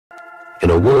In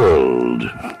a world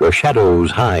where shadows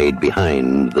hide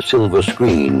behind the silver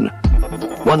screen,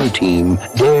 one team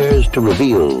dares to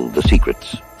reveal the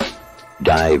secrets.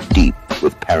 Dive deep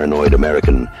with paranoid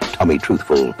American Tommy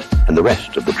Truthful and the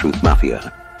rest of the Truth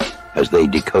Mafia as they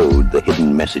decode the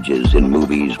hidden messages in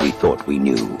movies we thought we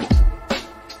knew.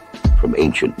 From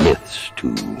ancient myths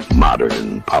to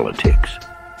modern politics,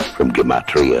 from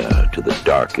gematria to the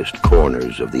darkest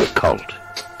corners of the occult.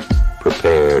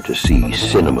 Prepare to see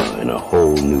cinema in a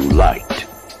whole new light.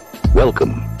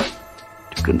 Welcome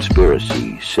to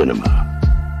Conspiracy Cinema.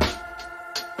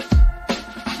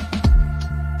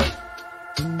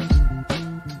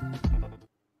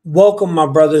 Welcome, my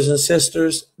brothers and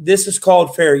sisters. This is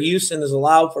called Fair Use and is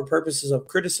allowed for purposes of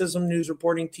criticism, news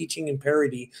reporting, teaching, and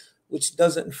parody, which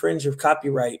doesn't infringe of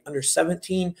copyright under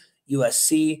 17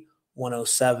 USC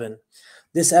 107.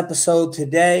 This episode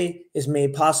today is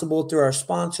made possible through our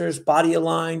sponsors, Body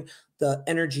Align, the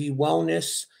Energy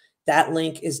Wellness. That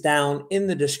link is down in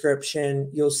the description.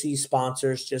 You'll see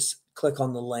sponsors. Just click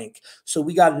on the link. So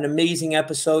we got an amazing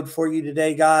episode for you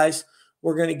today, guys.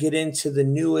 We're going to get into the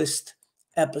newest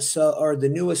episode or the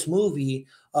newest movie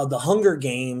of The Hunger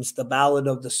Games, The Ballad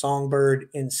of the Songbird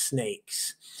and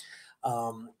Snakes.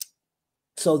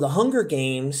 So The Hunger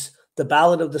Games, The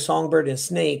Ballad of the Songbird and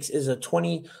Snakes is a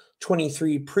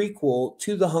 2023 prequel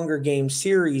to the Hunger Games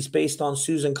series based on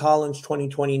Susan Collins'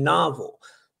 2020 novel.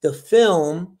 The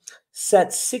film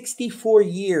sets 64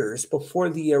 years before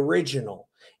the original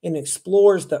and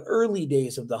explores the early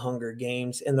days of the Hunger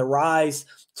Games and the rise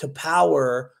to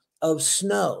power of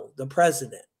Snow, the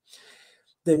president.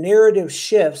 The narrative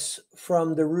shifts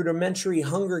from the rudimentary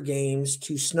Hunger Games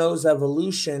to Snow's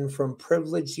evolution from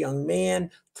privileged young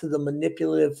man to the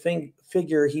manipulative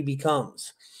figure he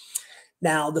becomes.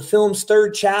 Now, the film's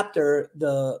third chapter,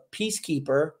 The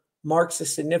Peacekeeper, marks a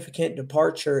significant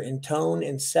departure in tone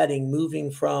and setting,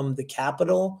 moving from the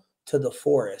capital to the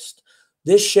forest.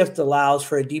 This shift allows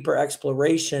for a deeper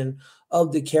exploration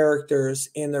of the characters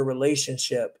and their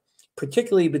relationship,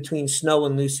 particularly between Snow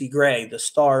and Lucy Gray, the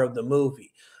star of the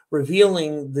movie,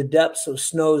 revealing the depths of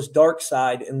Snow's dark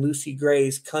side and Lucy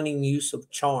Gray's cunning use of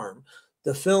charm.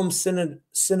 The film's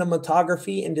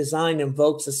cinematography and design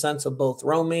invokes a sense of both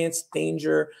romance,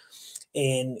 danger,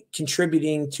 and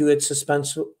contributing to its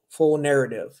suspenseful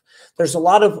narrative. There's a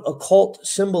lot of occult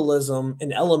symbolism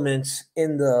and elements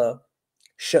in the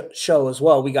show as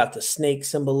well. We got the snake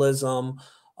symbolism,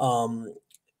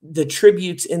 the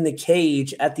tributes in the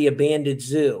cage at the abandoned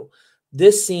zoo.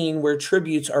 This scene where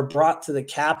tributes are brought to the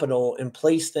Capitol and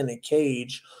placed in a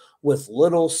cage with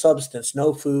little substance,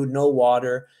 no food, no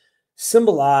water,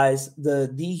 symbolize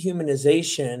the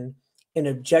dehumanization and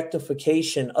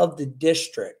objectification of the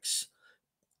districts.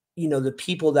 You know, the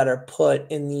people that are put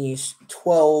in these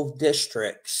 12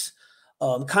 districts,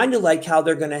 kind of like how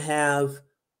they're going to have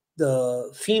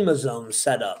the FEMA zones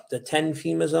set up, the 10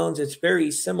 FEMA zones. It's very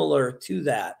similar to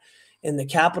that. And the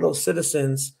Capitol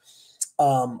citizens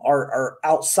are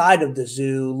outside of the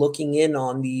zoo looking in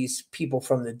on these people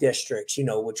from the districts, you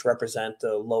know, which represent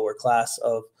the lower class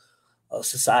of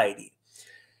society.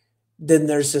 Then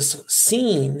there's this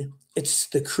scene, it's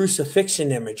the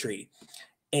crucifixion imagery.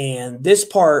 And this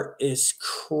part is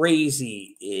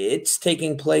crazy. It's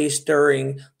taking place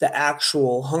during the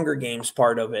actual Hunger Games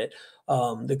part of it.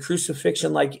 The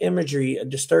crucifixion-like imagery, a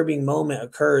disturbing moment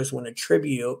occurs when a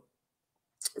tribute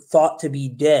thought to be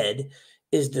dead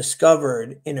is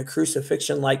discovered in a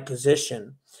crucifixion-like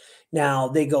position. Now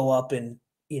they go up and,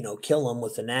 you know, kill him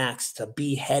with an axe to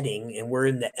beheading. And we're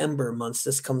in the Ember months.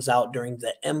 This comes out during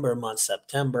the Ember months,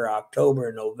 September,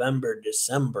 October, November,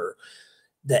 December.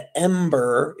 The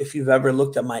Ember, if you've ever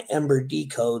looked at my Ember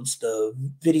decodes, the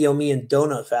video me and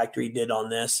Donut Factory did on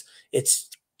this, it's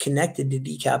connected to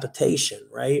decapitation,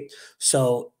 right?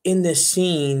 So in this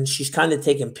scene, she's kind of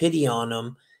taking pity on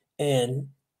him and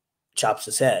chops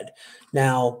his head.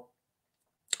 Now,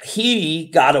 he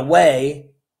got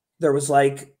away. There was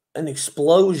like an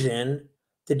explosion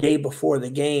the day before the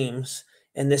games,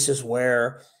 and this is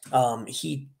where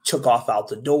he took off out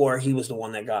the door. He was the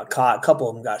one that got caught. A couple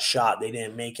of them got shot. They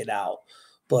didn't make it out.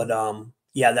 But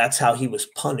yeah, that's how he was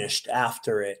punished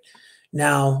after it.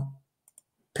 Now,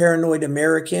 Paranoid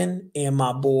American and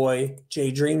my boy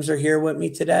JayDreamerZ are here with me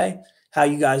today. How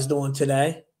you guys doing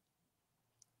today?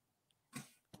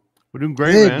 We're doing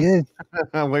great, man.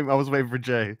 I was waiting for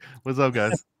Jay. What's up,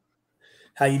 guys?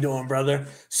 How you doing, brother?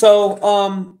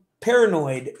 So,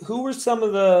 Paranoid, who were some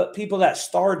of the people that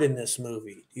starred in this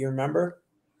movie? Do you remember?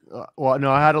 Well,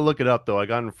 no, I had to look it up, though. I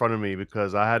got in front of me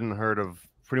because I hadn't heard of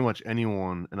pretty much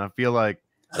anyone, and I feel like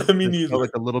I mean,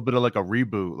 like a little bit of like a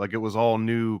reboot. Like it was all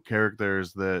new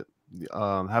characters that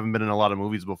haven't been in a lot of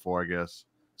movies before, I guess.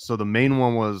 So the main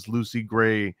one was Lucy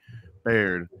Gray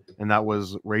Baird, and that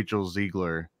was Rachel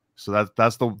Ziegler. So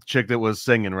that's the chick that was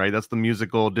singing, right? That's the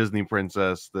musical Disney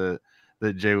princess that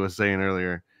Jay was saying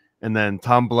earlier. And then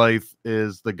Tom Blythe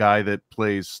is the guy that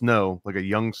plays Snow, like a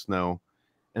young Snow.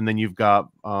 And then you've got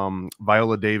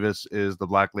Viola Davis is the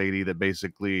black lady that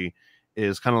basically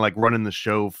is kind of like running the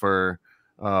show for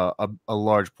a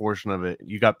large portion of it.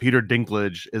 You got Peter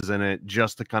Dinklage is in it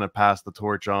just to kind of pass the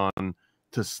torch on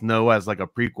to Snow as like a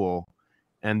prequel.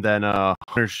 And then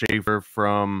Hunter Schafer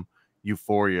from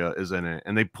Euphoria is in it.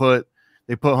 And they put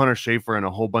Hunter Schafer in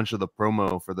a whole bunch of the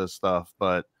promo for this stuff,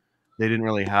 but they didn't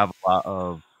really have a lot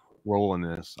of role in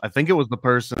this. I think it was the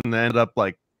person that ended up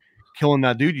like killing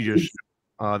that dude you just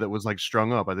that was like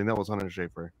strung up. I think that was Hunter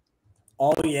Schafer.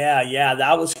 Oh yeah,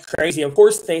 that was crazy. Of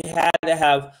course, they had to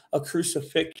have a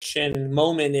crucifixion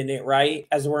moment in it, right?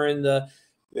 As we're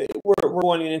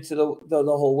going into the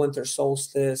whole winter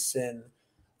solstice, and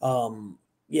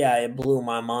yeah, it blew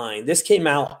my mind. This came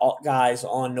out, guys,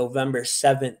 on November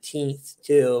 17th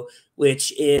too,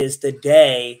 which is the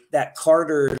day that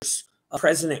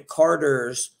President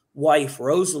Carter's wife,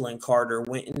 Rosalind Carter,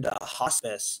 went into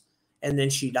hospice, and then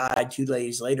she died 2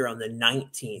 days later on the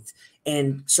 19th.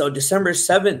 And so December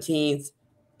 17th,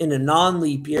 in a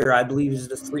non-leap year, I believe is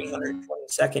the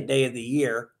 322nd day of the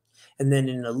year. And then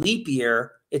in a leap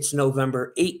year, it's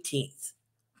November 18th,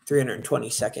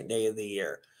 322nd day of the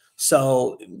year.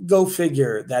 So go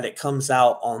figure that it comes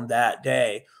out on that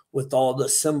day with all the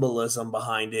symbolism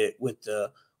behind it with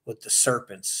the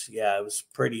serpents. Yeah, it was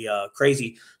pretty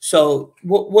crazy. So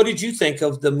what did you think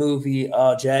of the movie,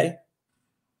 Jay?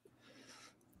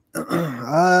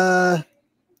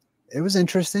 It was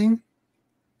interesting.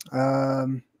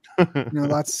 Lots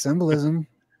of symbolism.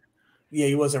 Yeah,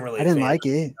 he wasn't really. I didn't like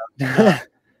it.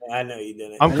 I know you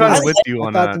didn't. I'm kind of with you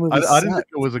on that. I didn't think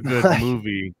it was a good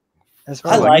movie. As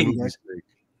far as I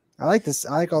like this.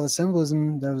 I like all the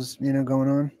symbolism that was going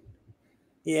on.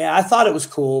 Yeah, I thought it was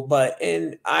cool,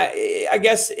 and I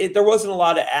guess there wasn't a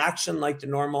lot of action like the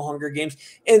normal Hunger Games,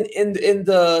 and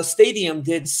the stadium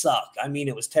did suck. I mean,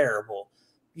 it was terrible.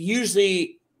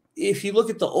 Usually, if you look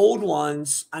at the old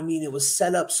ones, I mean, it was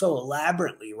set up so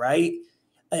elaborately, right?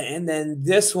 And then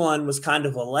this one was kind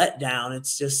of a letdown.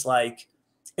 It's just like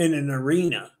in an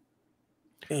arena.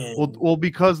 And well,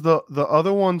 because the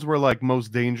other ones were like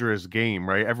Most Dangerous Game,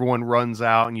 right? Everyone runs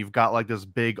out, and you've got like this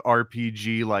big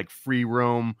RPG, like free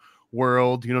roam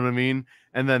world. You know what I mean?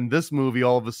 And then this movie,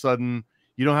 all of a sudden,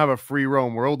 you don't have a free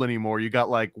roam world anymore. You got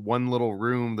like one little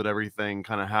room that everything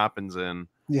kind of happens in.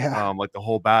 Yeah. Like the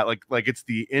whole like it's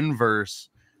the inverse.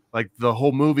 Like the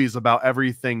whole movie is about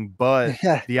everything but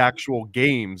the actual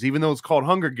games. Even though it's called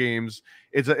Hunger Games,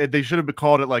 they should have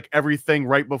called it like everything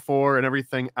right before and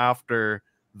everything after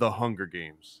the Hunger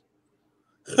Games.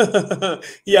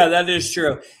 Yeah, that is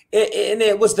true. And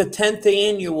it was the 10th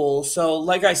annual. So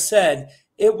like I said,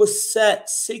 it was set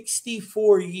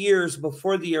 64 years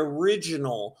before the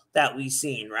original that we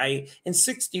seen, right? And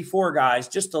 64, guys,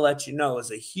 just to let you know,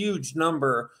 is a huge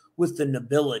number with the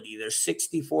nobility. There's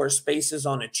 64 spaces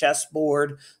on a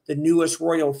chessboard. The newest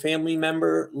royal family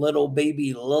member, little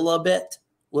baby Lilibet,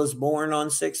 was born on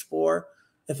 6/4,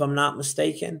 if I'm not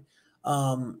mistaken.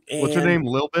 What's her name?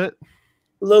 Lilibet?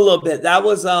 Lilibet. That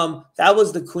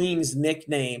was the queen's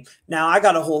nickname. Now I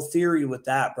got a whole theory with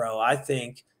that, bro. I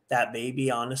think that baby,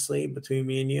 honestly, between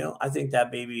me and you, I think that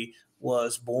baby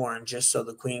was born just so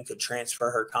the queen could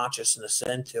transfer her consciousness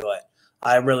into it.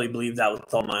 I really believe that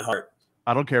with all my heart.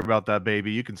 I don't care about that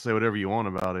baby. You can say whatever you want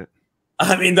about it.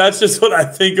 I mean, that's just what I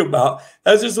think about.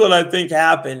 That's just what I think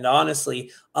happened,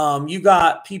 honestly. You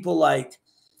got people like,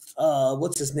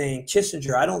 what's his name?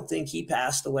 Kissinger. I don't think he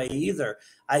passed away either.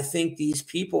 I think these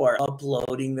people are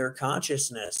uploading their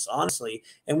consciousness, honestly.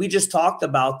 And we just talked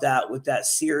about that with that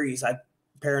series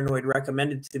Paranoid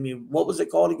recommended to me. What was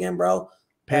it called again, bro?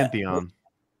 Pantheon.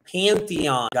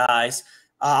 Pantheon, guys.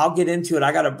 I'll get into it.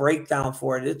 I got a breakdown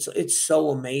for it. It's so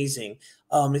amazing.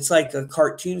 It's like a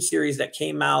cartoon series that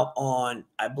came out on,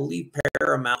 I believe,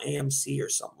 Paramount AMC or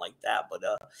something like that. But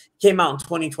it came out in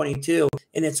 2022,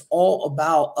 and it's all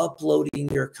about uploading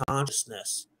your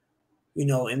consciousness.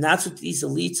 And that's what these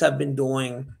elites have been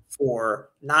doing for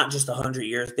not just 100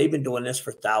 years. They've been doing this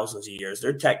for thousands of years.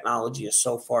 Their technology is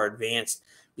so far advanced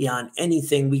beyond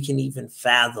anything we can even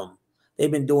fathom.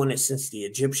 They've been doing it since the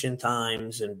Egyptian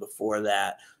times and before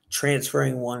that,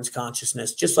 transferring one's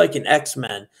consciousness, just like in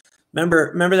X-Men.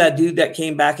 Remember that dude that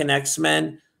came back in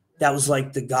X-Men that was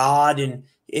like the god, and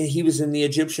he was in the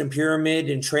Egyptian pyramid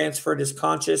and transferred his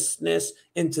consciousness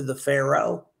into the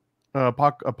pharaoh?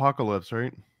 Apocalypse,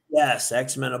 right? Yes,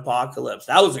 X-Men Apocalypse.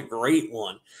 That was a great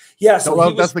one. Yeah, so well,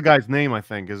 he was, that's the guy's name, I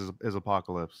think, is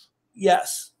Apocalypse.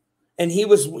 yes. And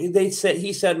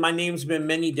he said, my name's been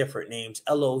many different names.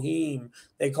 Elohim.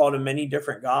 They called him many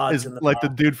different gods Is in the like the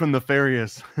dude from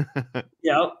Nefarious.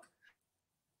 Yep.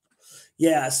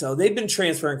 Yeah, so they've been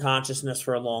transferring consciousness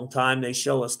for a long time. They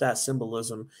show us that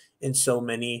symbolism in so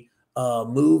many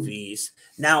movies.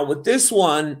 Now, with this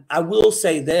one, I will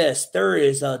say this: there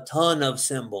is a ton of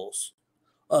symbols,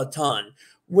 a ton.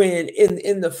 When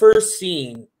in the first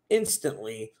scene,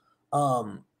 instantly,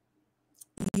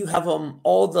 you have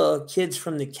all the kids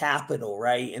from the Capitol,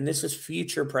 right? And this is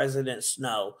future President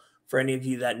Snow. For any of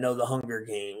you that know the Hunger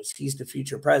Games, he's the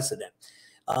future president.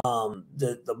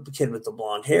 The kid with the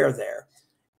blonde hair there.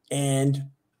 And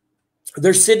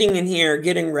they're sitting in here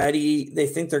getting ready. They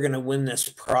think they're going to win this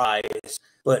prize,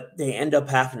 but they end up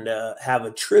having to have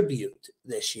a tribute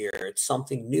this year. It's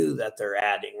something new that they're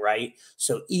adding, right?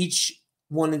 So each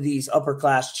one of these upper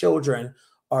class children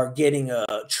are getting a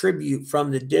tribute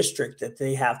from the district that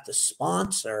they have to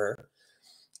sponsor.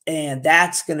 And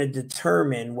that's going to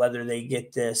determine whether they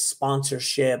get this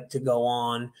sponsorship to go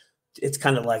on. It's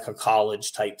kind of like a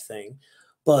college type thing.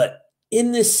 But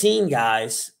in this scene,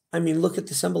 guys, I mean, look at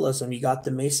the symbolism. You got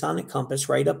the Masonic compass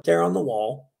right up there on the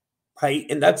wall, right?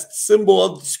 And that's the symbol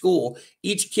of the school.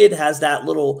 Each kid has that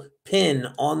little pin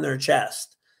on their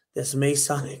chest, this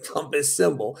Masonic compass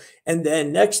symbol. And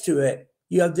then next to it,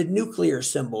 you have the nuclear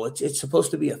symbol. It's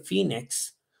supposed to be a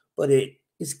phoenix, but it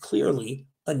is clearly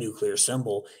a nuclear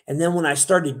symbol. And then when I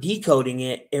started decoding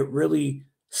it, it really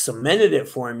cemented it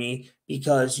for me,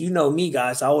 because you know me,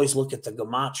 guys, I always look at the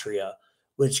gematria,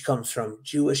 which comes from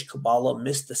Jewish Kabbalah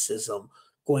mysticism,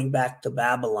 going back to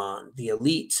Babylon. The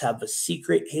elites have a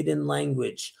secret hidden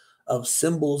language of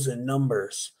symbols and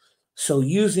numbers. So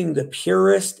using the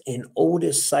purest and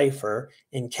oldest cipher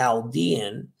in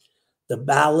Chaldean, the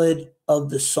Ballad of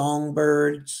the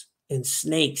Songbirds and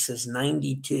Snakes is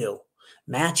 92,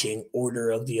 matching Order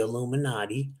of the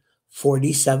Illuminati,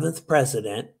 47th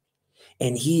president,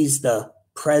 and he's the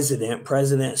president,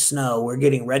 President Snow. We're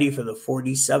getting ready for the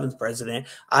 47th president.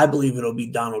 I believe it'll be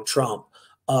Donald Trump.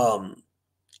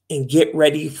 And get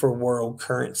ready for world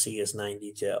currency is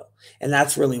 92. And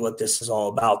that's really what this is all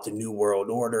about, the New World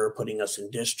Order, putting us in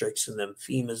districts and then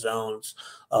FEMA zones,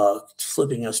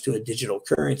 flipping us to a digital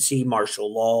currency,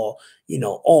 martial law, you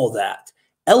know, all that.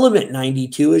 Element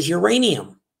 92 is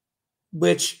uranium,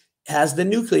 which has the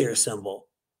nuclear symbol.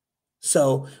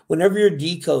 So whenever you're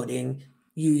decoding,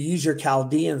 you use your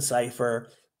Chaldean cipher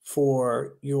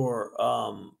for your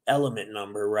element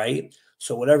number, right?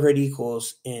 So whatever it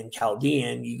equals in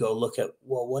Chaldean, you go look at,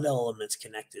 well, what element's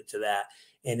connected to that?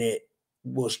 And it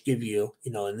will give you,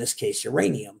 you know, in this case,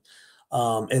 uranium.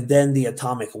 And then the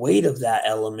atomic weight of that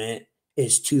element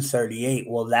is 238.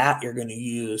 Well, that you're going to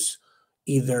use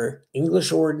either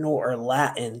English ordinal or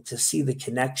Latin to see the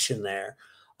connection there.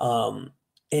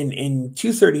 And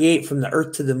 238 from the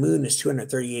Earth to the moon is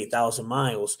 238,000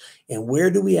 miles. And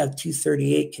where do we have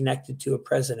 238 connected to a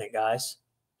president, guys?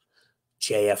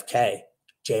 JFK.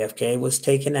 JFK was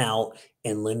taken out,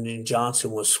 and Lyndon Johnson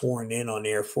was sworn in on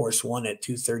Air Force One at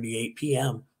 2:38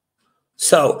 p.m.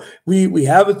 So we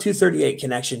have a 238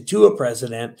 connection to a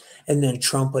president, and then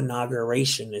Trump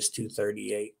inauguration is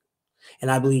 238.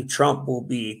 And I believe Trump will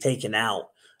be taken out.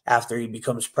 After he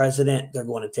becomes president, they're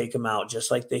going to take him out, just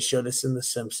like they showed us in The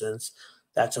Simpsons.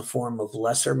 That's a form of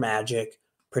lesser magic,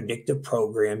 predictive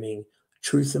programming,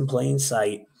 truth in plain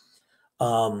sight,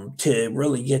 to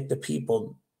really get the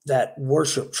people that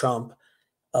worship Trump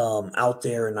out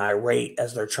there and irate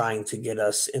as they're trying to get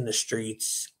us in the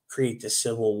streets, create the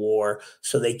civil war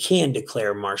so they can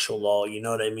declare martial law. You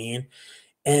know what I mean?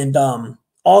 And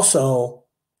also,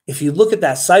 if you look at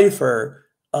that cipher,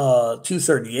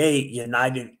 238,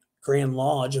 United Grand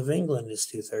Lodge of England is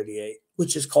 238,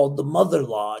 which is called the Mother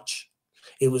Lodge.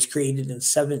 It was created in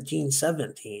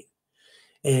 1717.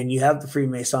 And you have the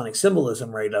Freemasonic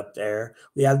symbolism right up there.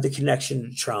 We have the connection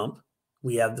to Trump.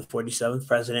 We have the 47th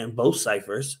president in both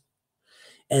ciphers.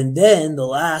 And then the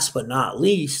last but not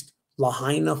least,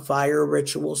 Lahaina fire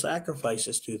ritual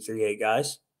sacrifices 238,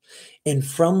 guys. And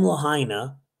from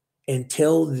Lahaina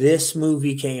until this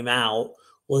movie came out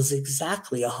was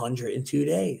exactly 102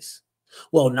 days.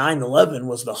 Well, 9/11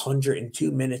 was the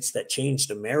 102 minutes that changed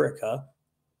America.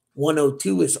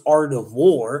 102 is Art of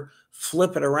War.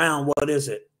 Flip it around. What is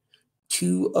it?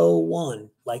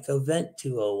 201, like Event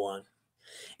 201.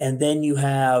 And then you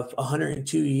have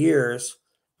 102 years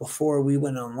before we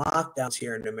went on lockdowns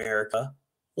here in America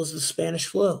was the Spanish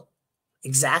flu.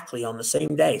 Exactly on the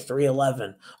same day,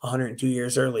 3/11, 102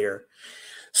 years earlier.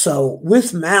 So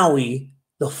with Maui,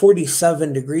 The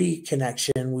 47-degree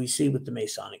connection we see with the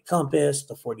Masonic compass,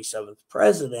 the 47th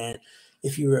president.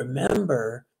 If you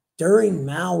remember, during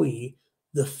Maui,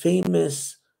 the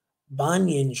famous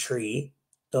banyan tree,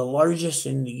 the largest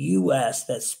in the U.S.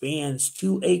 that spans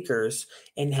 2 acres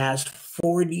and has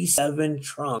 47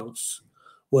 trunks,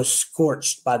 was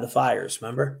scorched by the fires,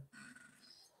 remember?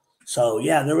 So,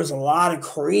 yeah, there was a lot of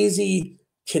crazy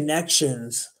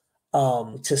connections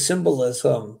to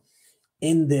symbolism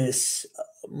in this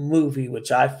movie,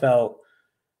 which I thought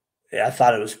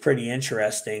it was pretty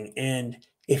interesting. And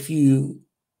if you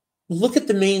look at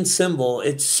the main symbol,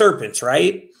 it's serpents,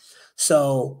 right?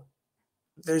 So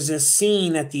there's this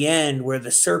scene at the end where the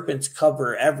serpents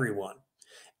cover everyone,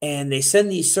 and they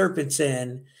send these serpents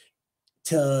in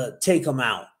to take them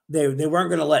out. They weren't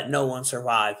going to let no one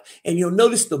survive. And you'll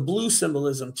notice the blue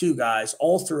symbolism too, guys,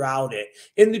 all throughout it.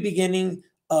 In the beginning,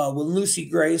 when Lucy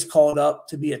Gray is called up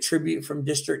to be a tribute from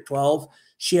District 12,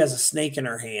 she has a snake in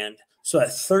her hand. So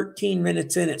at 13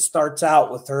 minutes in, it starts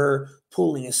out with her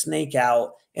pulling a snake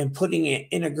out and putting it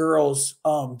in a girl's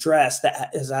dress that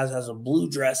has a blue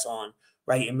dress on,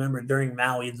 right? Remember, during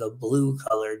Maui, the blue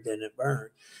color didn't burn.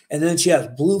 And then she has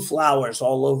blue flowers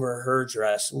all over her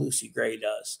dress, Lucy Gray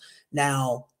does.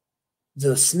 Now,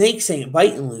 the snakes ain't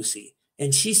biting Lucy,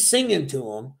 and she's singing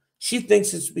to them. She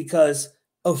thinks it's because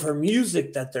of her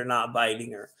music that they're not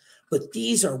biting her. But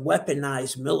these are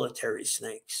weaponized military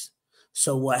snakes.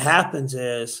 So what happens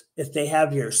is, if they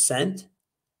have your scent,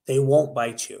 they won't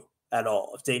bite you at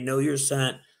all. If they know your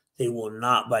scent, they will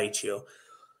not bite you.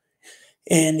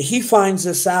 And he finds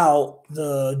this out,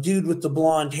 the dude with the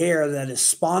blonde hair that is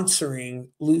sponsoring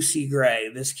Lucy Gray,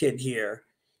 this kid here.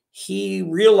 He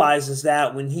realizes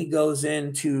that when he goes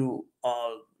into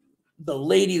the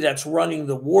lady that's running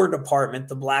the War Department,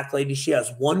 the black lady, she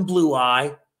has one blue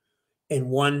eye and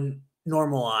one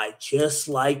normal eye, just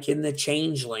like in The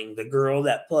Changeling, the girl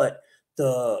that put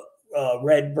the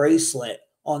red bracelet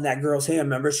on that girl's hand.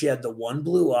 Remember, she had the one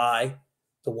blue eye,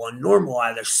 the one normal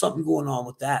eye. There's something going on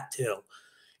with that too.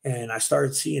 And I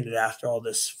started seeing it after all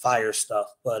this fire stuff.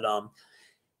 But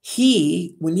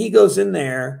when he goes in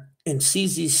there and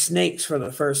sees these snakes for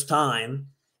the first time,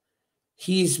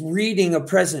 he's reading a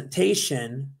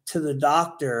presentation to the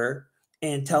doctor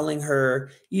and telling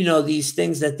her, these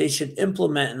things that they should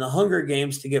implement in the Hunger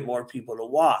Games to get more people to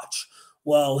watch.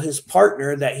 Well, his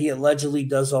partner that he allegedly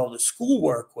does all the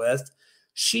schoolwork with,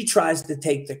 she tries to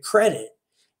take the credit.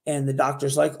 And the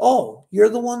doctor's like, oh, you're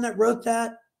the one that wrote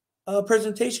that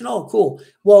presentation? Oh, cool.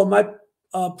 Well, my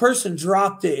person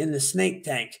dropped it in the snake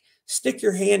tank. Stick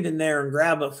your hand in there and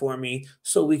grab it for me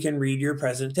so we can read your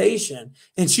presentation.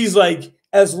 And she's like,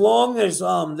 as long as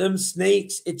them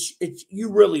snakes, it's you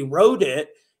really wrote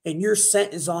it and your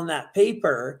scent is on that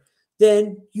paper,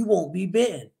 then you won't be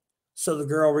bitten. So the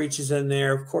girl reaches in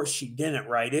there. Of course, she didn't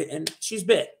write it, and she's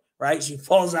bit, right? She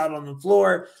falls out on the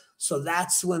floor. So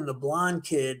that's when the blonde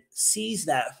kid sees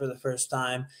that for the first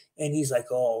time, and he's like,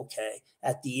 oh, okay.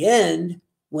 At the end,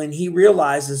 when he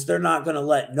realizes they're not going to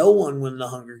let no one win the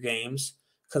Hunger Games,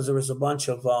 because there was a bunch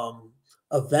of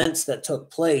events that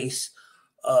took place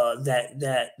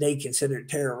that they considered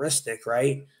terroristic,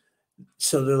 right?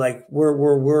 So they're like,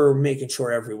 we're making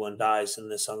sure everyone dies in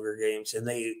this Hunger Games, and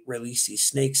they release these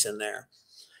snakes in there,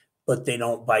 but they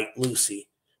don't bite Lucy,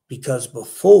 because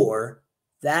before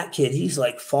that kid, he's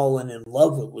like fallen in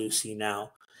love with Lucy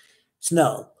now.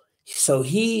 So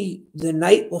the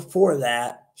night before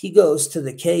that, he goes to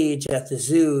the cage at the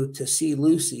zoo to see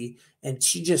Lucy, and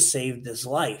she just saved his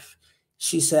life.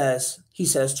 He says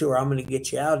to her, I'm going to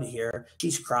get you out of here.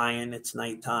 She's crying. It's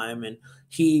nighttime. And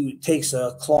he takes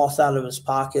a cloth out of his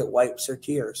pocket, wipes her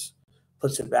tears,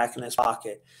 puts it back in his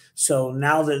pocket. So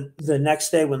now the next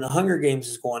day when the Hunger Games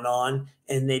is going on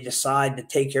and they decide to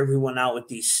take everyone out with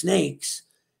these snakes,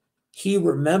 he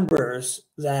remembers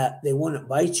that they wouldn't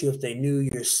bite you if they knew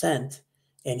your scent.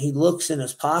 And he looks in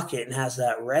his pocket and has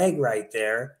that rag right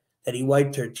there that he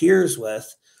wiped her tears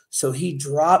with. So he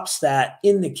drops that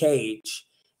in the cage.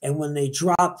 And when they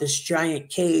drop this giant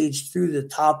cage through the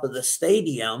top of the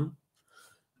stadium,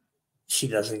 she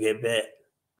doesn't get bit.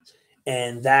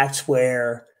 And that's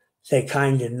where they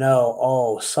kind of know,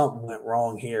 oh, something went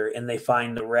wrong here. And they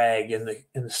find the rag in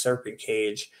the serpent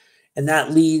cage. And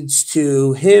that leads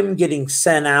to him getting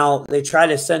sent out. They try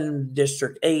to send him to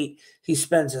District 8. He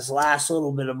spends his last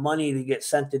little bit of money to get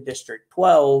sent to District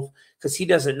 12 because he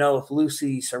doesn't know if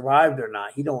Lucy survived or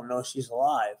not. He don't know if she's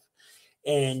alive.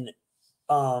 And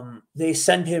they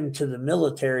send him to the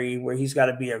military where he's got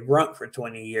to be a grunt for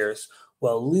 20 years.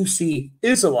 Well, Lucy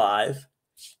is alive,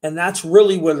 and that's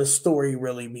really where the story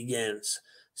really begins.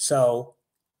 So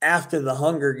after the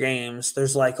Hunger Games,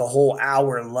 there's like a whole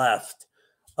hour left,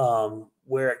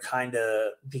 where it kind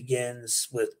of begins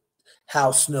with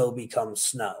how snow becomes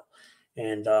snow.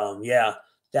 And yeah,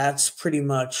 that's pretty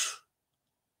much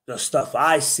the stuff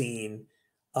I seen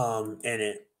in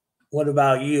it. What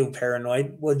about you,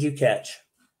 Paranoid? What'd you catch?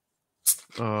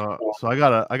 So I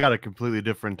got a completely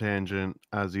different tangent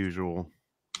as usual.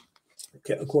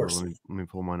 Okay, of So course. let me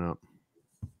pull mine up.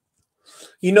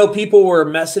 You know, people were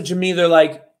messaging me. They're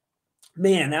like,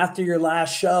 man, after your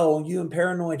last show, you and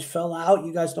Paranoid fell out.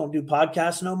 You guys don't do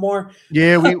podcasts no more.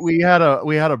 Yeah, we had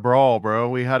a brawl, bro.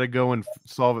 We had to go and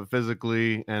solve it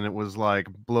physically, and it was like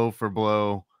blow for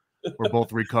blow. We're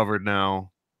both recovered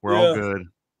now. We're all Yeah. good.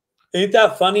 Ain't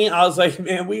that funny? I was like,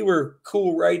 man, we were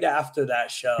cool right after that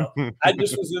show. I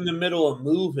just was in the middle of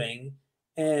moving,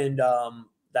 and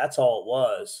that's all it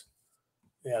was.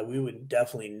 Yeah, we would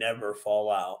definitely never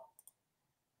fall out.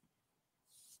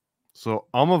 So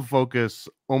I'm gonna focus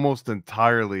almost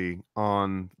entirely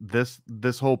on this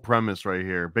whole premise right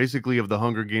here, basically of the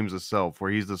Hunger Games itself,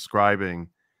 where he's describing,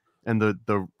 and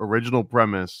the original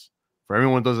premise for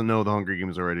everyone who doesn't know the Hunger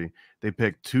Games already. They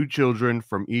pick 2 children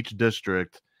from each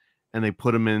district, and they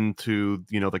put them into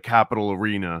the capital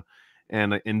arena.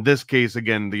 And in this case,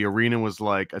 again, the arena was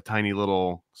like a tiny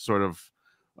little sort of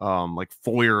like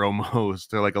foyer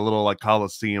almost, or like a little like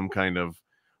coliseum kind of.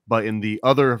 But in the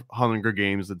other Hunger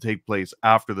Games that take place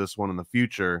after this one in the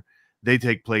future, they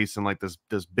take place in like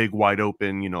this big wide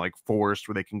open, like forest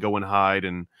where they can go and hide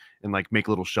and like make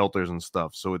little shelters and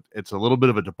stuff. So it's a little bit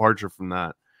of a departure from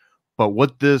that. But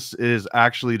what this is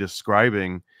actually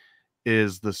describing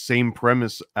is the same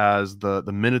premise as the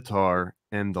Minotaur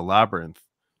and the Labyrinth.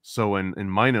 So in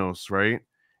Minos, right?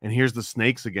 And here's the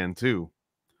snakes again too.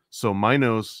 So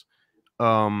Minos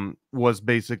was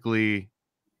basically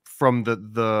from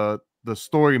the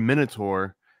story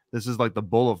Minotaur. This is like the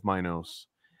bull of Minos,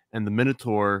 and the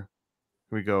Minotaur.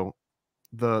 Here we go.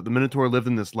 The Minotaur lived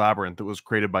in this labyrinth that was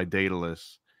created by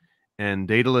Daedalus, and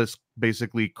Daedalus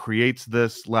basically creates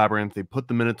this labyrinth. They put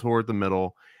the Minotaur at the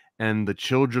middle, and the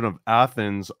children of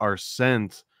Athens are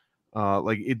sent.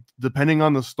 Like it, depending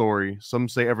on the story, some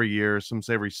say every year, some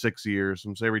say every 6 years,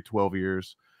 some say every 12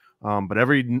 years, but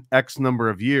every X number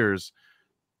of years,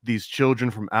 these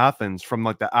children from Athens, from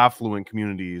like the affluent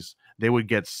communities, they would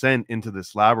get sent into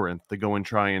this labyrinth to go and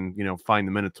try and find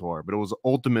the Minotaur. But it was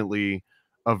ultimately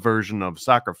a version of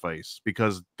sacrifice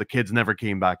because the kids never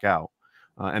came back out.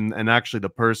 And actually, the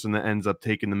person that ends up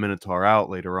taking the Minotaur out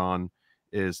later on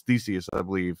is Theseus, I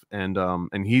believe,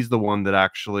 and he's the one that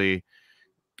actually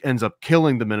ends up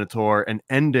killing the Minotaur and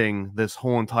ending this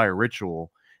whole entire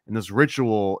ritual. And this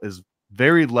ritual is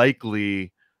very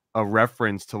likely a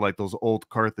reference to like those old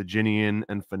Carthaginian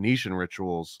and Phoenician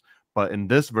rituals. But in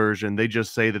this version, they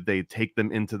just say that they take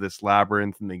them into this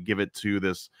labyrinth and they give it to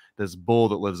this bull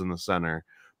that lives in the center.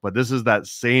 But this is that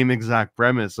same exact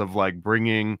premise of like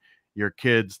bringing your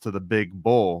kids to the big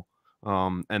bull,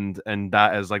 and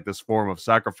that as like this form of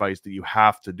sacrifice that you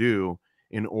have to do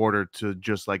in order to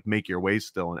just like make your way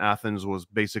still. And Athens was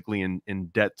basically in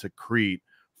debt to Crete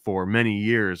for many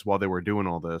years while they were doing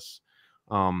all this.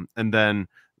 And then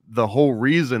the whole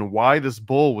reason why this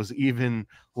bull was even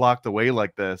locked away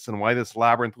like this and why this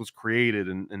labyrinth was created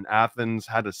and Athens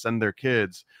had to send their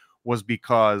kids was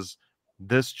because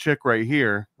this chick right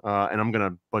here, and I'm going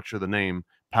to butcher the name,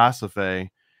 Pasiphae,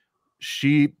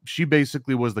 she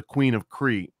basically was the queen of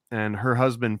Crete, and her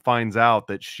husband finds out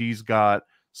that she's got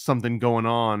something going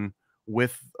on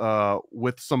with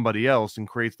somebody else and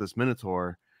creates this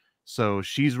Minotaur. So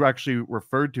she's actually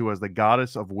referred to as the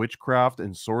goddess of witchcraft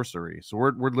and sorcery. So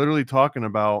we're literally talking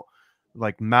about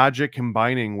like magic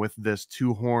combining with this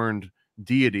two-horned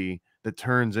deity that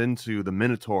turns into the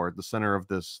Minotaur at the center of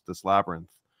this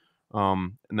labyrinth.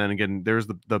 And then again, there's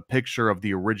the picture of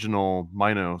the original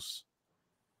Minos.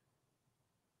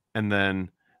 And then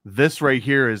this right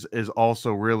here is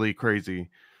also really crazy.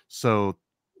 So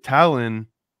Talon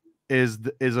is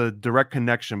a direct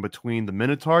connection between the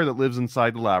Minotaur that lives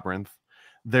inside the labyrinth.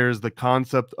 There's the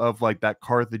concept of like that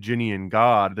Carthaginian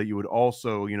god that you would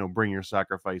also, bring your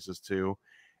sacrifices to,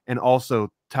 and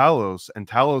also Talos. And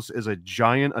Talos is a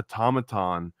giant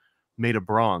automaton made of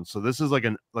bronze. So this is like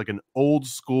an old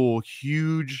school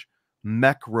huge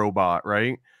mech robot,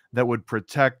 right? That would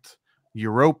protect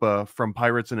Europa from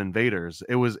pirates and invaders.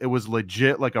 It was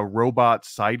legit like a robot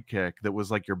sidekick that was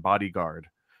like your bodyguard.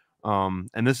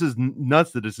 And this is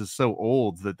nuts that this is so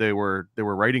old that they were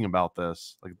writing about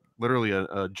this, like literally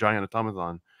a giant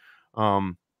automaton.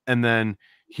 And then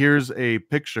here's a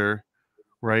picture,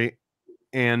 right?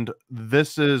 And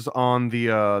this is on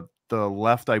the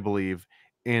left, I believe,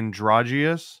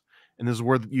 Androgeus, and this is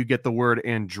where you get the word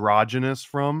androgynous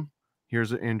from.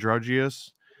 Here's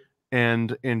androgynous,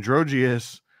 and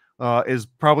androgynous is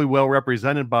probably well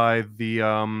represented by the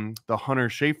Hunter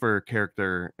Schafer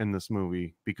character in this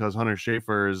movie, because Hunter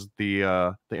Schafer is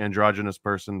the androgynous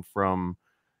person from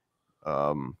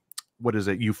what is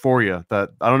it, Euphoria. That,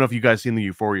 I don't know if you guys seen the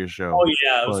Euphoria show. Oh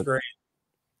yeah, it was great.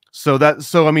 So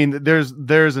I mean, there's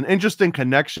an interesting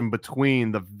connection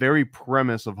between the very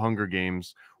premise of Hunger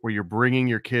Games, where you're bringing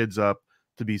your kids up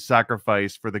to be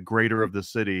sacrificed for the greater of the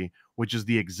city, which is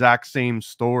the exact same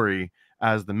story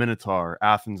as the Minotaur,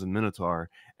 Athens and Minotaur.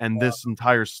 And this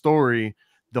entire story,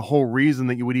 the whole reason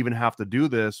that you would even have to do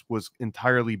this was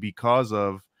entirely because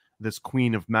of this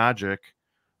Queen of Magic,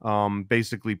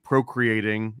 basically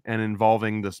procreating and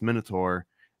involving this Minotaur.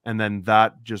 And then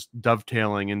that just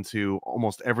dovetailing into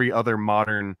almost every other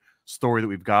modern story that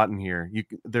we've gotten here.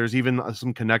 There's even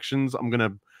some connections.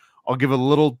 I'll give a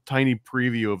little tiny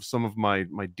preview of some of my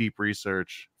deep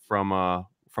research from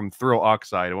Thrill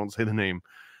Oxide. I won't say the name,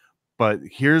 but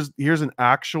here's an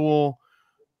actual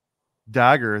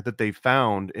dagger that they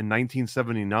found in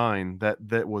 1979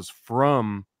 that was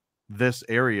from this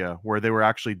area where they were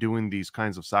actually doing these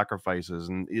kinds of sacrifices,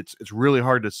 and it's really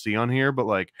hard to see on here, but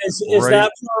like is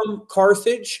that from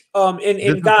Carthage? And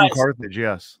guys, from Carthage,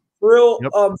 yes. Thrill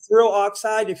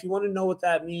Oxide, if you want to know what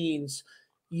that means,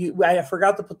 I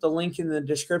forgot to put the link in the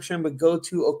description, but go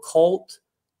to Occult,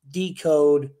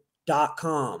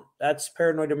 Decode.com. That's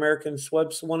Paranoid American's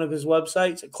one of his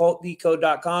websites,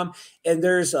 occultdecode.com, and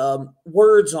there's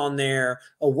words on there,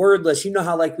 a word list. You know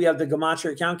how like we have the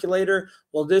gematria calculator?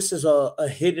 Well, this is a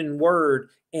hidden word,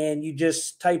 and you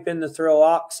just type in the Thrill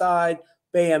Oxide,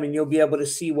 bam, and you'll be able to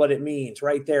see what it means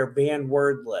right there, banned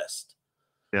word list.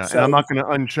 Yeah, so, and I'm not going to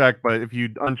uncheck, but if you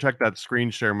uncheck that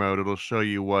screen share mode, it'll show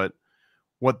you what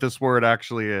this word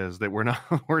actually is, that we're not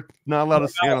allowed to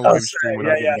see on a live stream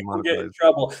without getting demonetized. Get in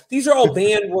trouble. These are all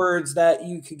banned words that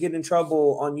you could get in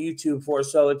trouble on YouTube for.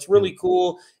 So it's really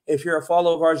cool. If you're a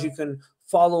follower of ours, you can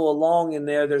follow along in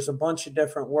there. There's a bunch of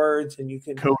different words, and you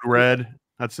can Code Red.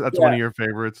 That's one of your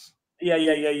favorites. Yeah.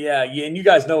 And you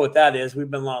guys know what that is.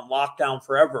 We've been on lockdown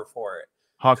forever for it.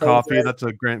 Hot Code Coffee. Red. That's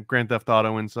a Grand Theft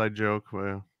Auto inside joke.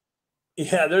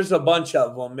 Yeah, there's a bunch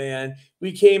of them, man.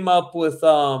 We came up with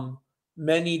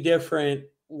many different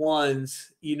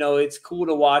ones. You know, it's cool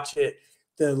to watch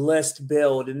the list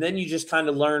build, and then you just kind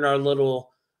of learn our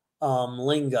little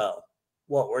lingo,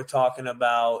 what we're talking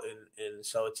about, and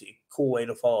so it's a cool way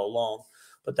to follow along.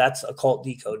 But that's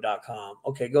occultdecode.com.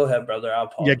 Okay, go ahead, brother. I'll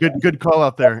pause. Yeah, good call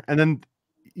out there. And then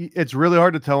it's really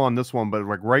hard to tell on this one, but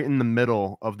like right in the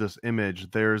middle of this image,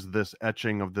 there's this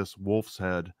etching of this wolf's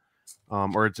head,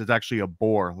 or it's actually a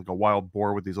boar, like a wild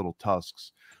boar with these little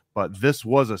tusks. But this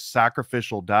was a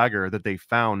sacrificial dagger that they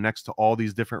found next to all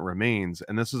these different remains.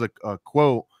 And this is a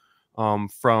quote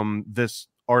from this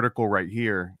article right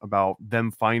here about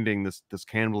them finding this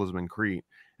cannibalism in Crete.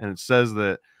 And it says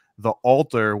that the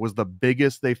altar was the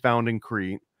biggest they found in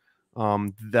Crete,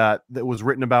 that was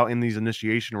written about in these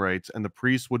initiation rites. And the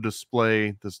priests would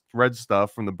display this red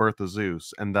stuff from the birth of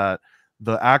Zeus. And that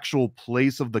the actual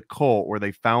place of the cult where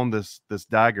they found this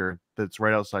dagger that's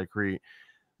right outside Crete,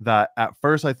 that at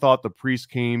first I thought the priest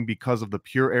came because of the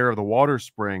pure air of the water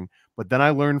spring, but then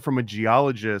I learned from a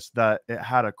geologist that it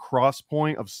had a cross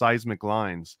point of seismic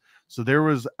lines. So there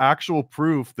was actual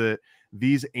proof that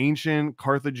these ancient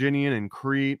Carthaginian and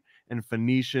Crete and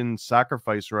Phoenician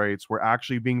sacrifice rites were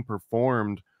actually being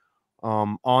performed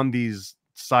on these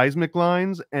seismic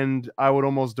lines. And I would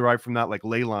almost derive from that like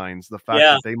ley lines, the fact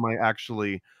that they might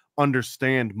actually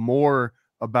understand more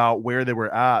about where they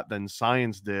were at than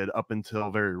science did up until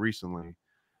very recently.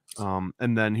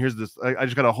 And then here's this, I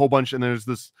just got a whole bunch, and there's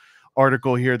this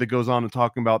article here that goes on to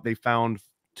talking about they found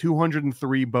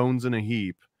 203 bones in a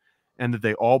heap, and that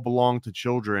they all belong to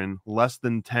children less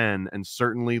than 10 and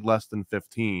certainly less than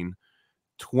 15.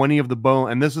 20 of the bone,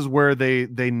 and this is where they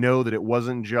know that it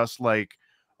wasn't just like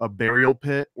a burial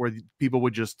pit where people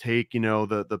would just take, you know,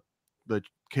 the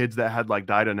kids that had like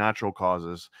died of natural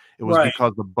causes. It was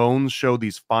because the bones show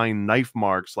these fine knife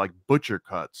marks like butcher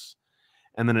cuts.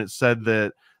 And then it said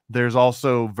that there's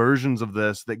also versions of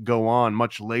this that go on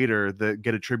much later that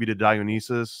get attributed to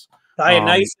Dionysus,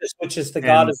 which is the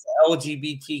god of the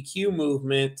LGBTQ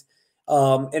movement.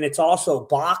 And it's also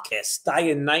Bacchus.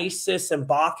 Dionysus and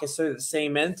Bacchus are the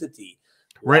same entity.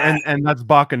 Right, wow. and that's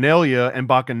Bacchanalia, and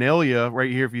Bacchanalia right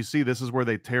here, if you see, this is where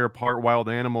they tear apart wild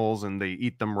animals and they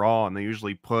eat them raw, and they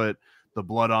usually put the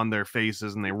blood on their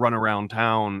faces and they run around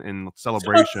town in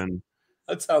celebration.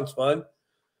 That sounds fun.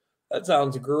 That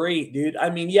sounds great, dude. I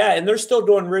mean, yeah, and they're still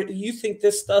doing. You think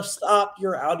this stuff stopped?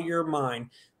 You're out of your mind.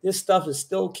 This stuff is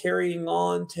still carrying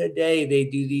on today. They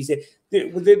do these.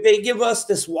 They give us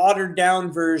this watered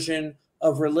down version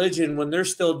of religion when they're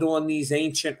still doing these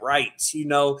ancient rites, you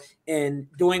know, and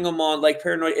doing them on like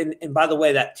paranoid. And by the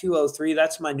way, that 203,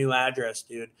 that's my new address,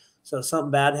 dude. So if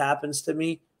something bad happens to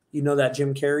me, you know, that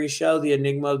Jim Carrey show, the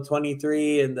Enigma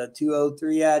 23 and the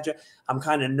 203 address. I'm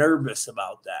kind of nervous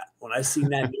about that. When I see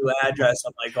that new address,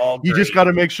 I'm like, oh, you just got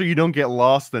to make sure you don't get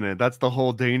lost in it. That's the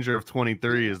whole danger of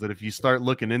 23 is that if you start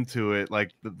looking into it,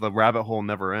 like the rabbit hole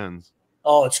never ends.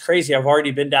 Oh, it's crazy. I've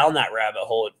already been down that rabbit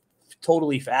hole. It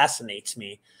totally fascinates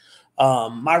me.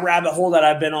 My rabbit hole that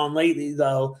I've been on lately,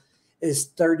 though, is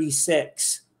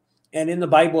 36. And in the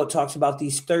Bible, it talks about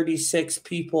these 36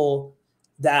 people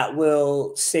that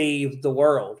will save the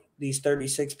world. These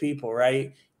 36 people,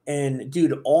 right? And,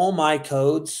 dude, all my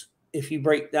codes, if you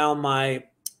break down my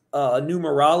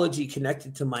numerology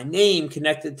connected to my name,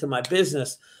 connected to my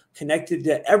business, connected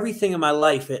to everything in my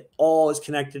life, it all is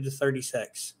connected to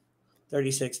 36.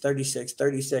 36, 36,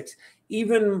 36.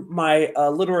 Even my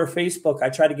Littler Facebook, I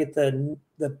try to get the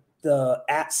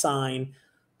 @ sign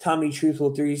Tommy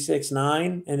Truthful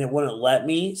 369, and it wouldn't let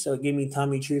me. So it gave me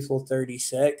Tommy Truthful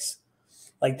 36.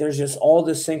 Like there's just all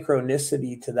the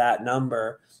synchronicity to that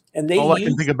number. And they all I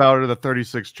can think about are the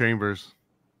 36 chambers.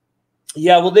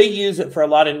 Yeah, well, they use it for a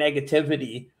lot of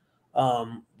negativity.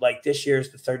 Like this year's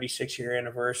the 36-year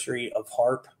anniversary of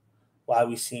HARP. Why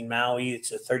we've seen Maui.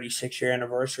 It's a 36-year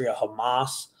anniversary of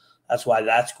Hamas. That's why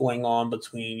that's going on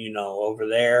between, you know, over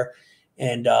there.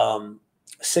 And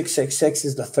 666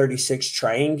 is the 36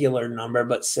 triangular number,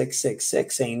 but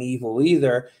 666 ain't evil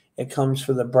either. It comes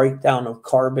for the breakdown of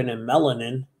carbon and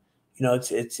melanin. You know,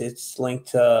 it's linked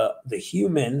to the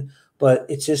human, but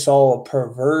it's just all a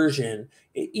perversion.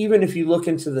 Even if you look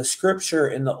into the scripture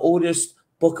in the oldest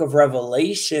book of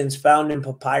Revelations found in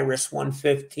Papyrus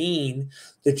 115,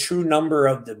 the true number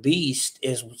of the beast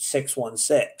is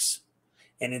 616,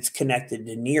 and it's connected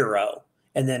to Nero.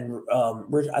 And then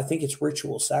I think it's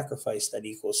ritual sacrifice that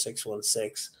equals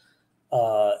 616,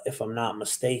 if I'm not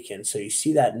mistaken. So you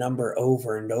see that number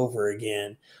over and over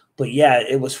again. But yeah,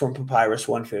 it was from Papyrus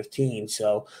 115.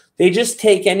 So they just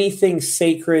take anything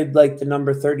sacred like the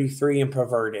number 33 and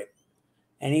pervert it.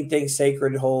 Anything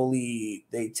sacred, holy,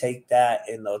 they take that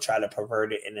and they'll try to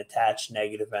pervert it and attach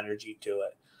negative energy to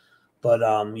it. But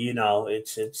you know,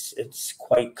 it's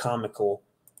quite comical,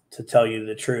 to tell you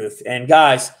the truth. And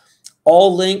guys,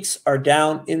 all links are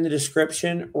down in the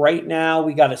description. Right now,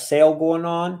 we got a sale going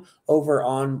on over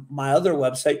on my other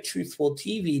website,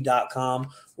 truthfultv.com,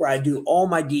 where I do all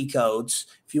my decodes.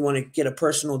 If you want to get a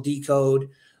personal decode,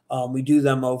 we do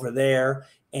them over there.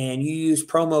 And you use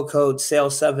promo code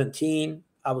SALE17.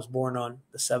 I was born on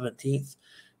the 17th.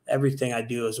 Everything I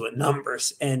do is with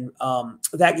numbers. And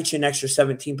that gets you an extra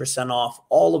 17% off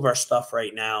all of our stuff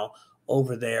right now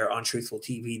over there on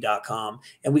truthfultv.com.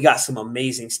 And we got some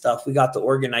amazing stuff. We got the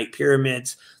Organite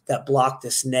pyramids that block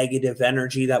this negative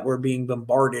energy that we're being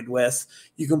bombarded with.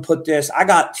 You can put this. I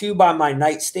got 2 by my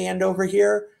nightstand over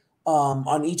here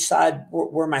on each side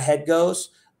where my head goes.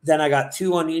 Then I got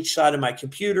 2 on each side of my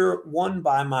computer, 1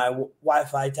 by my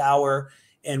Wi-Fi tower,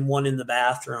 and 1 in the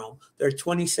bathroom. They're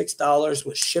 $26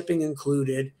 with shipping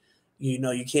included. You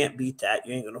know, you can't beat that.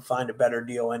 You ain't going to find a better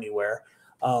deal anywhere.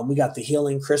 We got the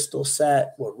healing crystal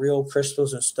set with real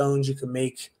crystals and stones. You can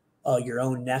make your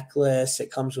own necklace.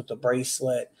 It comes with a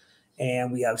bracelet.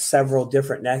 And we have several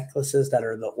different necklaces that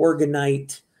are the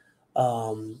Organite,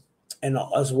 and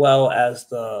as well as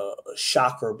the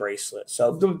chakra bracelet.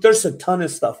 So there's a ton of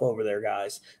stuff over there,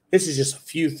 guys. This is just a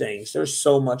few things. There's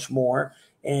so much more.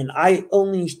 And I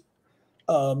only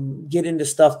get into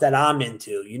stuff that I'm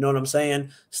into. You know what I'm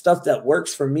saying? Stuff that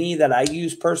works for me, that I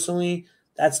use personally.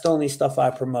 That's the only stuff I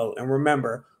promote. And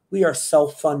remember, we are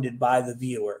self-funded by the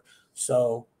viewer.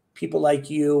 So people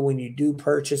like you, when you do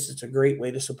purchase, it's a great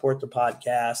way to support the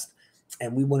podcast.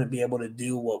 And we wouldn't be able to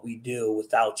do what we do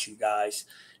without you guys.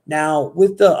 Now,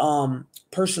 with the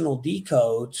personal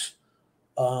decodes,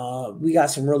 we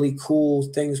got some really cool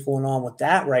things going on with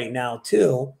that right now,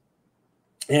 too.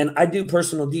 And I do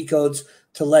personal decodes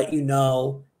to let you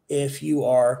know if you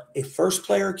are a first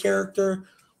player character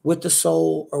with the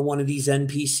soul or one of these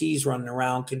NPCs running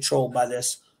around controlled by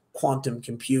this quantum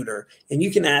computer. And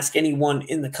you can ask anyone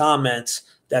in the comments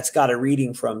that's got a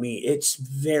reading from me. It's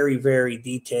very, very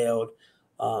detailed.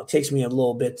 It takes me a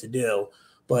little bit to do.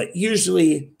 But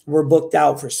usually we're booked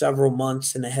out for several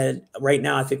months in ahead. Right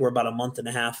now, I think we're about a month and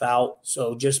a half out.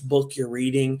 So just book your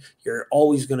reading. You're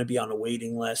always going to be on a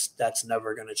waiting list. That's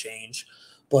never going to change.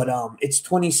 But it's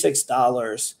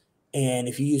 $26. And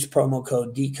if you use promo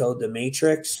code Decode the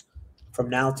Matrix, from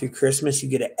now through Christmas, you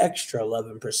get an extra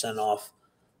 11% off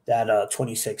that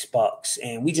 $26.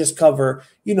 And we just cover,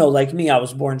 you know, like me, I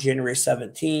was born January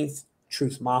 17th.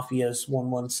 Truth Mafia's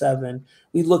 117.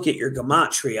 We look at your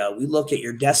gematria. We look at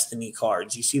your destiny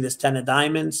cards. You see this 10 of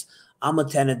diamonds? I'm a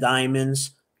 10 of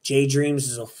diamonds. JayDreamerZ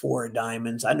is a 4 of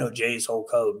diamonds. I know Jay's whole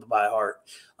code by heart.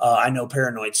 I know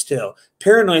Paranoid's too.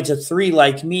 Paranoid's a 3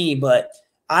 like me, but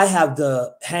I have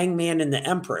the Hangman and the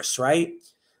Empress, right?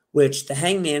 Which the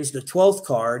Hangman's the 12th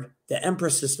card. The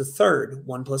Empress is the 3rd.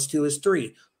 1 + 2 is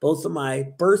 3. Both of my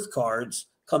birth cards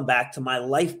come back to my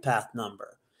life path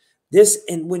number. This,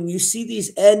 and when you see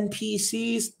these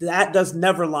NPCs, that does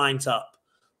never lines up.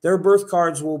 Their birth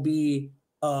cards will be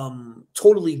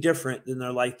totally different than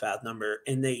their life path number,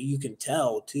 and you can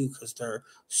tell too because they're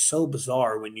so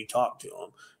bizarre when you talk to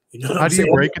them. You know what How I'm do you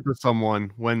saying? break it to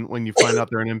someone when you find out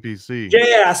they're an NPC?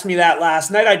 Jay asked me that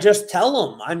last night. I just tell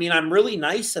them. I mean, I'm really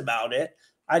nice about it.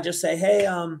 I just say, hey,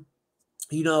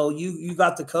 you know, you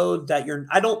got the code that you're.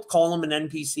 I don't call them an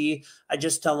NPC. I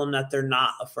just tell them that they're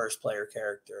not a first player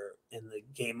character in the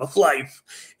game of life,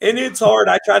 and it's hard.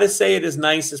 I try to say it as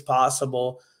nice as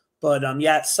possible, but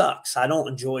yeah, it sucks. I don't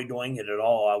enjoy doing it at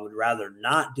all. I would rather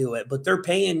not do it, but they're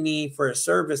paying me for a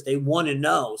service they want to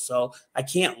know, so I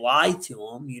can't lie to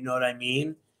them. You know what I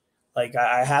mean? Like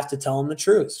I have to tell them the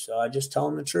truth, so I just tell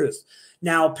them the truth.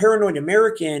 Now, Paranoid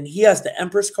American, he has the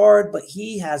Empress card, but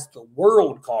he has the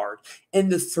World card. And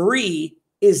the 3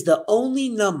 is the only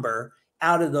number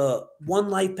out of the 1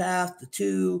 life path, the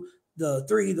 2, the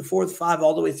 3, the 4, the 5,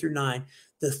 all the way through 9.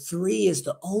 The 3 is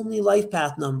the only life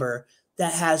path number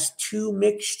that has 2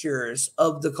 mixtures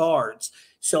of the cards.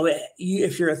 So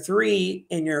if you're a 3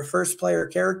 and you're a first player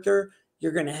character,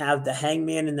 you're going to have the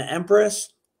Hangman and the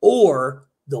Empress or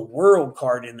the World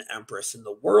card in the Empress. And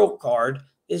the World card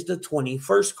is the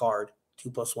 21st card.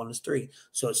 2 + 1 is 3.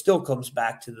 So it still comes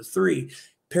back to the 3.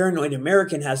 Paranoid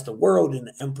American has the World and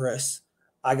the Empress.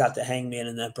 I got the Hangman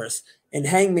and the Empress. And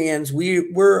Hangmans,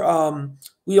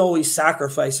 we always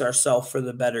sacrifice ourselves for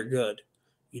the better good.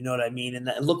 You know what I mean? And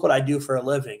look what I do for a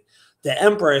living. The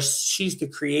Empress, she's the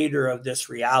creator of this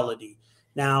reality.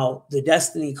 Now, the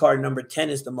Destiny card number 10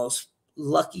 is the most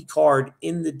lucky card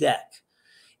in the deck.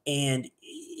 And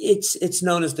it's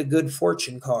known as the good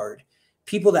fortune card.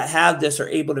 People that have this are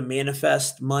able to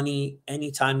manifest money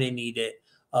anytime they need it.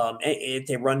 If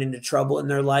they run into trouble in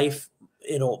their life,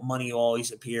 money will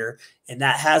always appear. And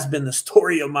that has been the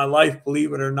story of my life,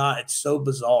 believe it or not. It's so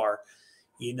bizarre,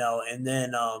 you know. And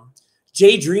then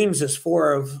JayDreamerZ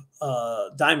 4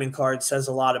 of Diamond card says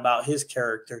a lot about his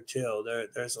character too.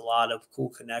 There's a lot of cool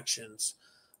connections.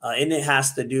 And it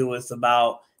has to do with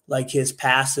about like his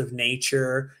passive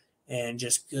nature and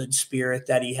just good spirit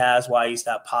that he has, why he's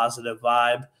that positive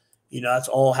vibe. You know, that's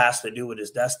all has to do with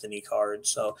his Destiny card.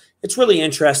 So it's really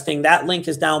interesting. That link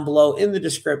is down below in the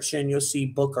description. You'll see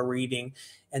book a reading,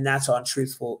 and that's on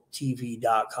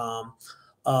truthfultv.com.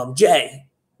 Jay,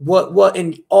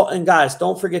 and guys,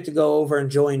 don't forget to go over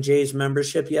and join Jay's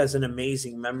membership. He has an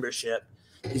amazing membership.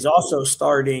 He's also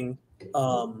starting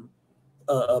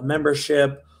a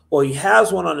membership. Well, he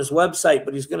has one on his website,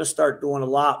 but he's going to start doing a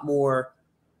lot more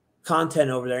content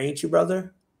over there, ain't you,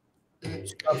 brother?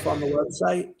 Stuff on the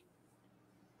website.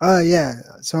 Yeah.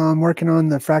 So I'm working on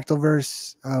the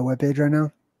Fractalverse webpage right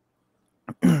now,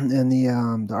 and the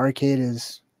arcade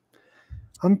is.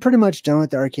 I'm pretty much done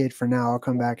with the arcade for now. I'll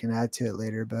come back and add to it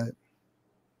later, but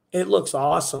it looks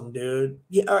awesome, dude.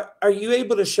 Yeah, are you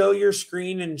able to show your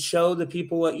screen and show the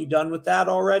people what you've done with that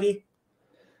already?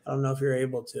 I don't know if you're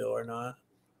able to or not.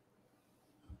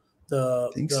 I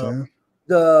think so.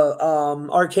 The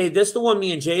arcade, this is the one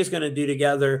me and Jay is going to do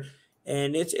together,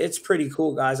 and it's pretty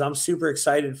cool, guys. I'm super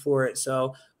excited for it.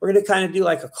 So we're going to kind of do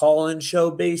like a call-in show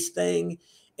based thing,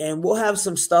 and we'll have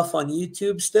some stuff on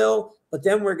YouTube still, but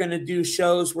then we're going to do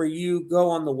shows where you go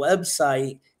on the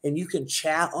website and you can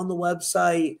chat on the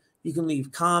website, you can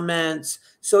leave comments.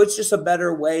 So it's just a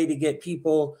better way to get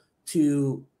people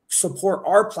to support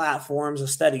our platforms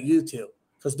instead of YouTube,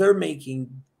 because they're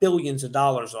making billions of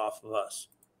dollars off of us.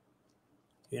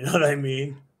 You know what I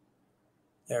mean?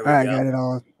 There we go. I got it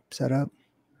all set up.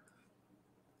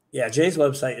 Yeah, Jay's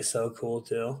website is so cool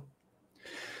too.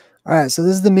 All right, so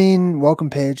this is the main welcome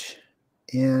page,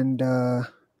 and you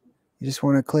just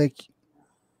want to click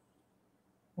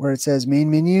where it says main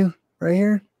menu right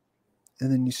here, and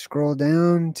then you scroll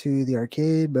down to the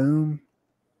arcade. Boom.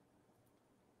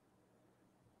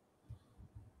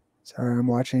 Sorry, I'm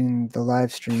watching the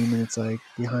live stream, and it's like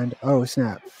behind. Oh,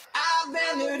 snap.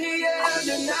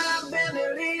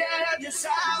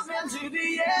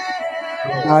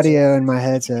 Audio in my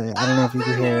headset. I don't know if you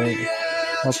can hear it.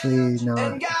 Hopefully not. I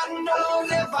hate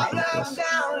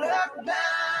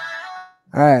this.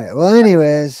 All right. Well,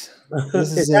 anyways,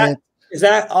 this is it. Is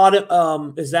that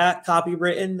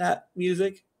copywritten, that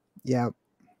music? Yeah.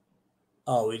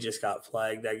 Oh, we just got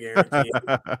flagged, I guarantee.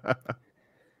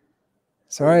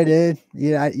 Sorry, dude.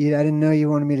 I didn't know you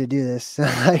wanted me to do this.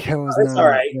 Like I was It's not all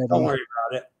right. ready. Don't worry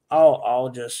about it. I'll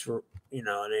just, it ain't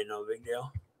no big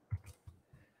deal.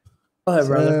 Go ahead,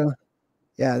 brother.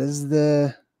 Yeah, this is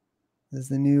the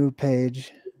new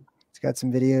page. It's got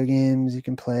some video games you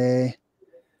can play.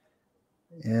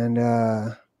 And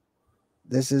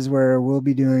this is where we'll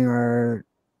be doing our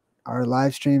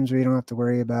live streams where you don't have to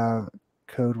worry about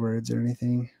code words or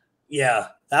anything. Yeah,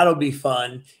 that'll be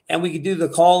fun. And we could do the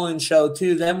call-in show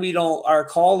too. Then our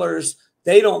callers,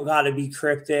 they don't got to be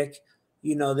cryptic.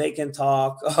 They can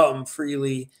talk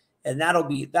freely, and that'll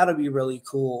be really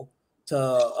cool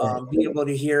to be able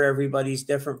to hear everybody's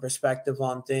different perspective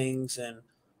on things and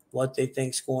what they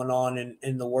think's going on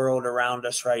in the world around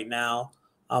us right now.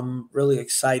 I'm really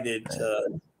excited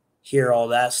to hear all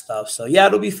that stuff. So yeah,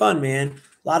 it'll be fun, man.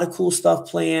 A lot of cool stuff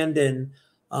planned, and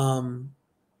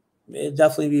it'd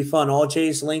definitely be fun. All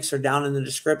Jay's links are down in the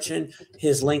description.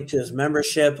 His link to his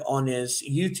membership on his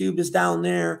YouTube is down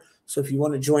there. So if you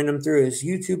want to join him through his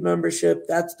YouTube membership,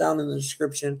 that's down in the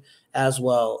description as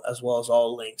well as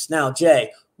all links. Now,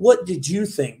 Jay, what did you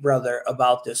think, brother,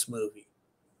 about this movie?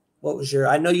 What was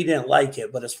I know you didn't like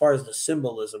it, but as far as the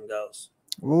symbolism goes.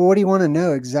 Well, what do you want to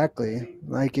know exactly?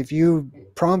 Like, if you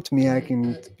prompt me, I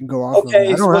can go off.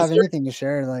 Okay, I don't have anything to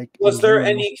share. Like, was there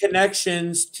any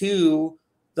connections to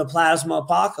the plasma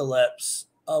apocalypse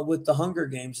with the Hunger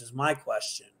Games? Is my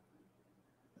question.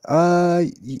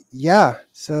 Yeah.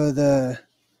 So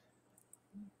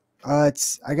I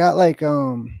got like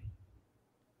so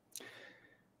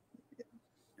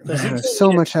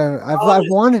much. I've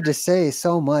wanted to say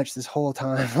so much this whole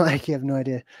time. Like, you have no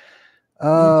idea.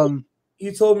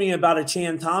 You told me about a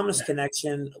Chan Thomas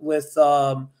connection with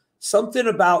something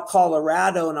about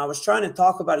Colorado, and I was trying to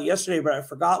talk about it yesterday, but I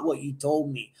forgot what you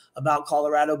told me about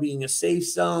Colorado being a safe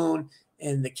zone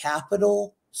and the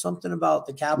capital. Something about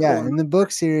the capital. Yeah, in the book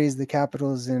series, the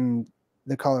capital is in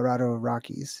the Colorado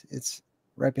Rockies. It's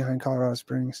right behind Colorado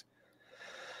Springs,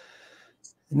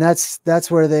 and that's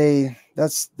where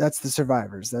that's the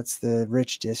survivors. That's the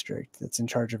rich district that's in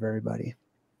charge of everybody.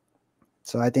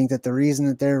 So I think that the reason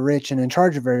that they're rich and in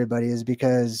charge of everybody is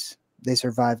because they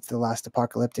survived the last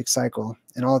apocalyptic cycle,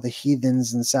 and all the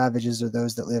heathens and savages are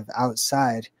those that live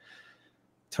outside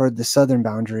toward the southern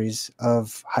boundaries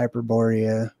of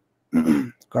Hyperborea,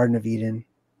 Garden of Eden,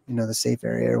 the safe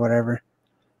area or whatever.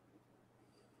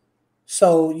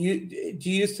 So do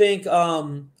you think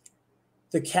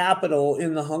the capital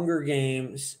in the Hunger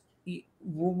Games,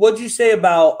 what'd you say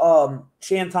about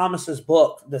Chan Thomas's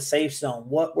book, The Safe Zone?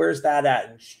 Where's that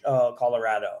at in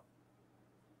Colorado?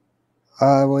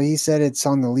 Well, he said it's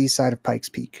on the lee side of Pikes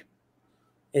Peak.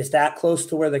 Is that close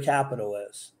to where the capital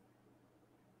is?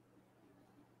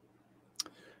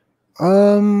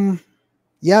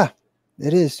 Yeah,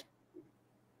 it is.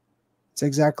 It's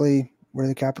exactly where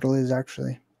the capital is,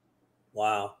 actually.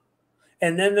 Wow.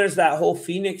 And then there's that whole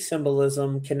Phoenix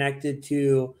symbolism connected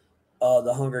to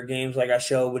the Hunger Games, like I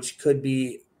showed, which could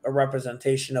be a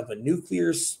representation of a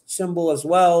nuclear symbol as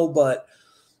well. But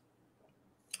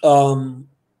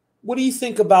what do you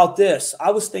think about this?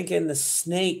 I was thinking the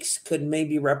snakes could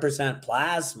maybe represent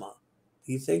plasma.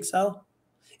 Do you think so?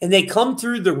 And they come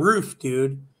through the roof,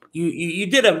 dude. You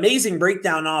did an amazing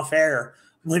breakdown off air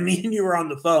when me and you were on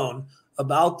the phone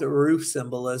about the roof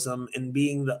symbolism and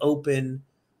being the open.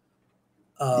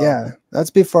 Yeah, that's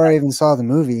before I even saw the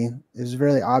movie. It was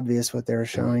really obvious what they were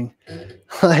showing.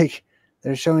 Like,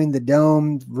 they're showing the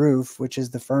domed roof, which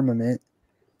is the firmament,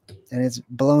 and it's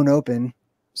blown open.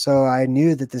 So I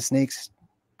knew that the snakes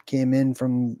came in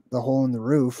from the hole in the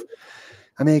roof.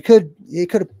 I mean, it could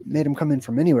have made them come in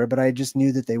from anywhere, but I just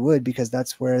knew that they would, because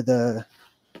that's where the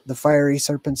fiery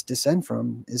serpents descend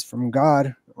from, is from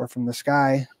God or from the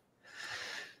sky.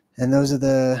 And those are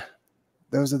the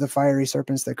fiery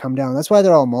serpents that come down. That's why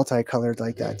they're all multicolored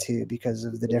like that too, because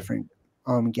of the different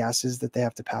gases that they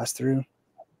have to pass through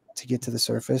to get to the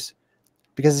surface,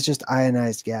 because it's just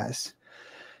ionized gas.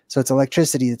 So it's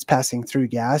electricity that's passing through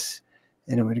gas,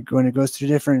 and when it goes through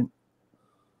different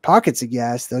pockets of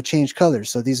gas, they'll change colors.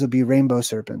 So these will be rainbow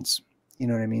serpents. You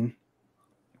know what I mean?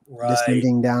 Right.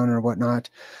 Descending down or whatnot.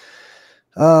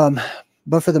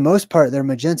 But for the most part, they're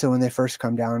magenta when they first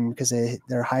come down, because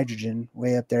they're hydrogen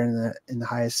way up there in the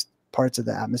highest parts of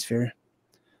the atmosphere.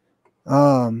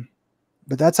 But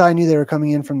that's how I knew they were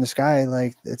coming in from the sky.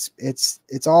 Like,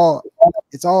 it's all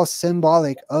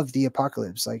symbolic of the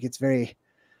apocalypse. Like, it's very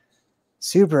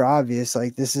super obvious.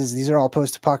 Like, these are all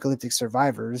post-apocalyptic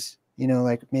survivors, you know,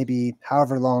 like maybe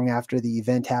however long after the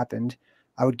event happened.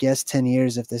 I would guess 10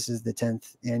 years if this is the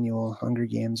 10th annual Hunger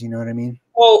Games. You know what I mean?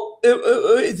 Well,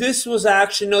 this was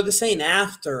actually, no, this ain't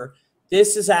after.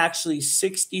 This is actually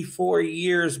 64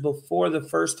 years before the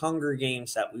first Hunger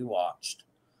Games that we watched.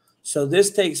 So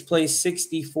this takes place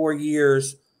 64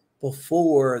 years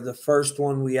before the first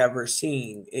one we ever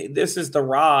seen. This is the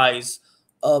rise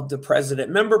of the president.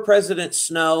 Remember President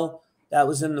Snow that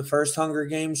was in the first Hunger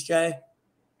Games, Jay?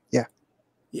 Yeah.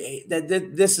 Yeah,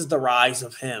 this is the rise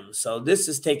of him. So this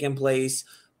is taking place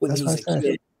when That's he's what I a said.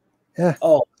 kid. Yeah.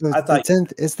 Oh, So I thought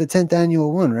it's the 10th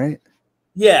annual one, right?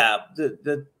 yeah,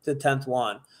 the 10th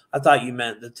one. I thought you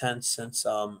meant the 10th since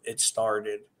it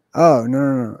started. Oh,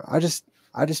 no. I just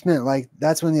meant like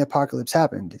that's when the apocalypse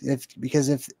happened. Because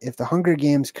if the Hunger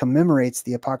Games commemorates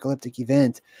the apocalyptic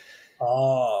event,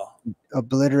 Oh,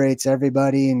 obliterates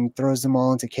everybody and throws them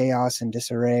all into chaos and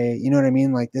disarray. You know what I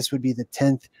mean? Like this would be the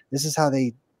 10th. This is how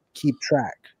they keep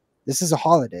track. This is a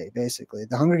holiday, basically.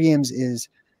 The Hunger Games is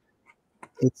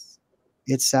it's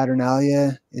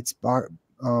Saturnalia. It's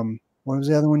what was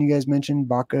the other one you guys mentioned?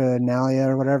 Bacchanalia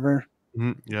or whatever.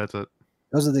 Yeah, that's it.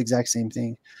 Those are the exact same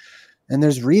thing. And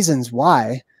there's reasons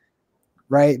why.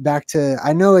 Right back to,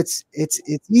 I know it's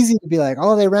easy to be like,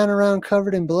 oh, they ran around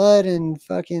covered in blood and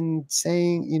fucking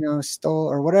saying, you know, stole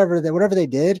or whatever they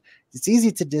did. It's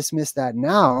easy to dismiss that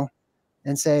now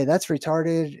and say that's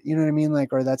retarded, you know what I mean?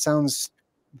 Like, or that sounds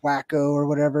wacko or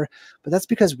whatever. But that's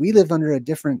because we live under a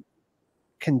different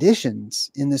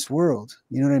conditions in this world.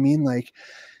 You know what I mean? Like,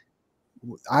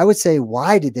 I would say,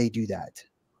 why did they do that?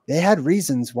 They had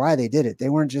reasons why they did it. They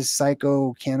weren't just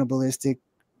psycho cannibalistic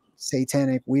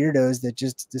satanic weirdos that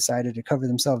just decided to cover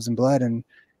themselves in blood and,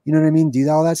 you know what I mean, do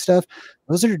all that stuff.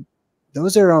 Those are what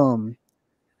do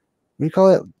you call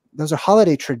it? Those are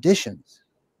holiday traditions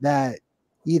that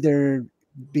either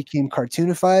became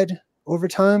cartoonified over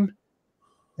time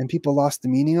and people lost the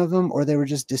meaning of them, or they were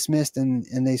just dismissed and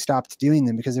they stopped doing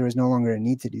them because there was no longer a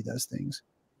need to do those things.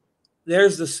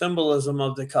 There's the symbolism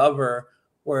of the cover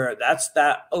where that's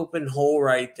that open hole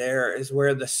right there is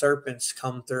where the serpents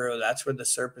come through. That's where the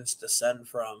serpents descend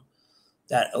from,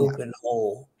 that open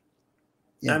hole.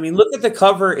 Yeah. I mean, look at the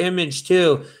cover image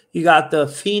too. You got the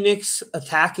phoenix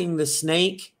attacking the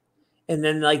snake and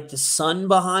then like the sun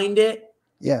behind it.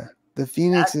 Yeah. The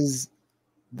phoenix is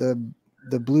the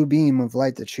blue beam of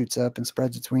light that shoots up and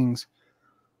spreads its wings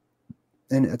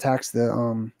and attacks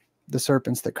the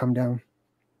serpents that come down.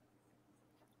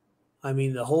 I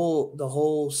mean, the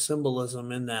whole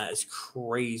symbolism in that is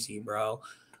crazy, bro.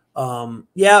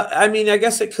 Yeah, I mean, I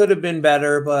guess it could have been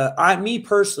better, but me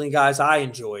personally, guys, I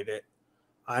enjoyed it.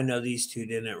 I know these two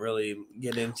didn't really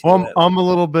get into it. I'm a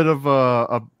little bit of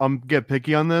I'm get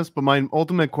picky on this, but my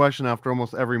ultimate question after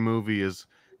almost every movie is,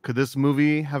 could this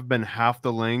movie have been half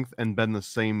the length and been the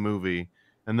same movie?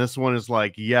 And this one is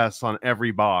like, yes, on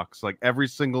every box, like every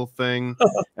single thing,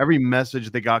 every message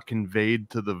that got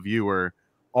conveyed to the viewer,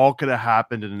 all could have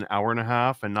happened in an hour and a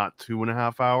half and not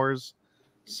 2.5 hours.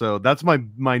 So that's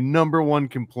my number one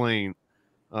complaint.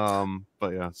 But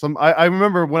yeah, I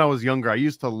remember when I was younger, I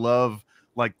used to love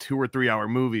like 2 or 3 hour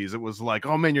movies. It was like,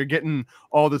 oh man, you're getting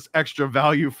all this extra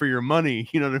value for your money.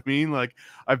 You know what I mean? Like,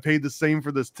 I paid the same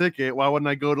for this ticket. Why wouldn't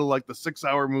I go to like the 6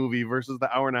 hour movie versus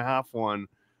the hour and a half one?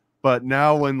 But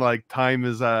now when like time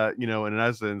is you know, in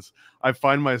essence, I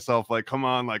find myself like, come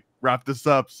on, like wrap this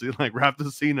up. See, like wrap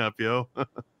the scene up, yo.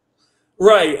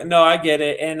 Right. No, I get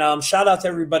it. And shout out to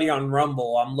everybody on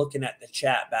Rumble. I'm looking at the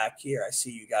chat back here. I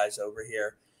see you guys over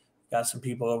here. Got some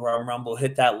people over on Rumble.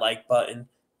 Hit that like button.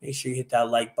 Make sure you hit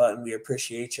that like button. We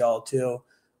appreciate y'all too,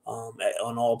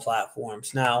 on all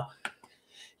platforms. Now,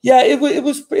 yeah, it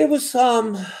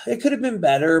could have been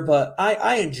better, but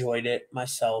I enjoyed it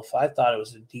myself. I thought it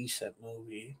was a decent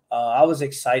movie. I was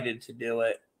excited to do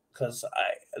it because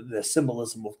the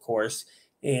symbolism, of course,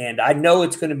 and I know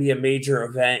it's going to be a major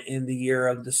event in the year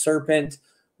of the serpent,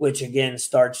 which again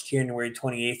starts January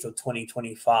 28th of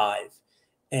 2025.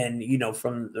 And, you know,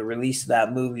 from the release of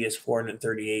that movie is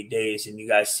 438 days, and you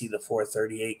guys see the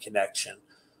 438 connection.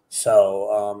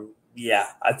 So,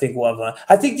 yeah, I think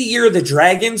I think the year of the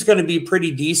dragon's going to be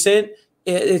pretty decent.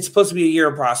 It's supposed to be a year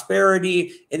of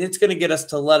prosperity, and it's going to get us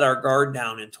to let our guard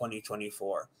down in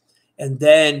 2024. And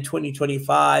then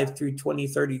 2025 through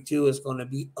 2032 is going to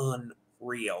be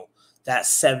unreal. That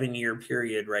 7-year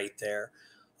period right there.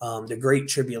 The Great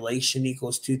Tribulation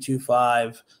equals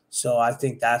 225. So I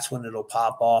think that's when it'll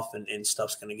pop off and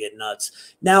stuff's going to get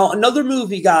nuts. Now, another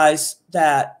movie, guys,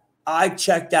 that I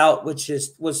checked out, which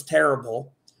was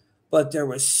terrible, but there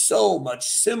was so much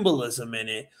symbolism in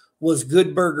it, was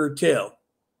Good Burger 2.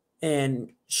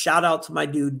 And shout out to my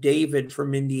dude David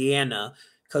from Indiana,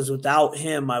 because without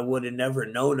him, I would have never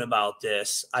known about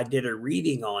this. I did a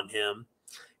reading on him,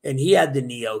 and he had the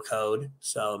Decode,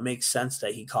 so it makes sense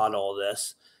that he caught all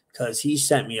this, because he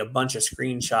sent me a bunch of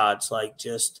screenshots. Like,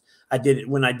 just, I did it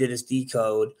when I did his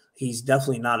Decode. He's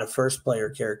definitely not a first player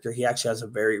character. He actually has a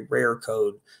very rare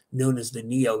code known as the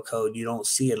Decode. You don't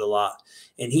see it a lot.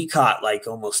 And he caught like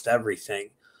almost everything.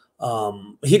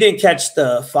 He didn't catch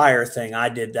the fire thing. I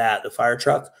did that, the fire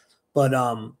truck. But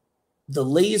the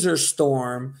laser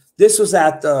storm, this was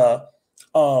at the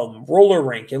roller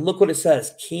rink. And look what it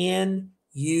says. Can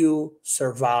you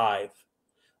survive?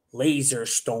 Laser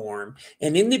storm.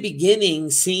 And in the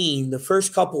beginning scene, the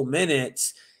first couple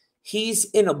minutes, he's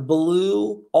in a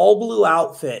all blue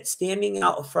outfit standing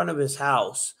out in front of his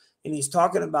house. And he's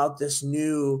talking about this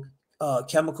new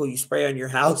chemical you spray on your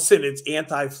house, and it's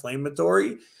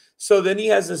anti-inflammatory. So then he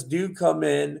has this dude come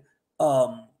in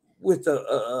with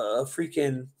a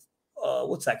freaking,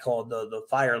 what's that called? The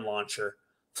fire launcher,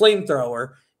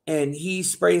 flamethrower. And he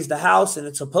sprays the house, and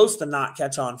it's supposed to not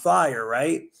catch on fire,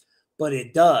 right? But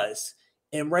it does.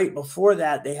 And right before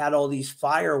that, they had all these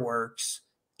fireworks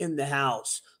in the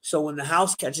house. So when the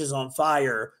house catches on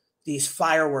fire, these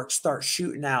fireworks start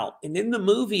shooting out. And in the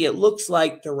movie, it looks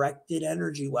like directed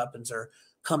energy weapons are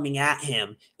coming at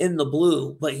him in the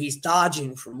blue, but he's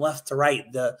dodging from left to right.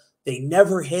 They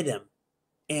never hit him.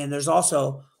 And there's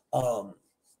also,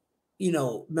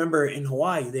 remember in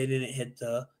Hawaii, they didn't hit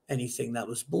anything that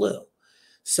was blue.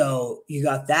 So you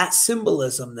got that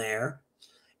symbolism there.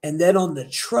 And then on the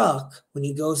truck, when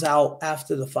he goes out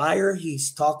after the fire,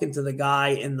 he's talking to the guy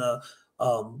in the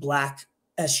black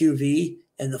SUV,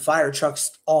 and the fire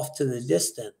truck's off to the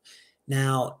distance.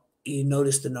 Now, you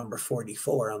notice the number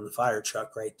 44 on the fire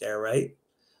truck right there, right?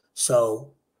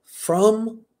 So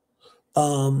from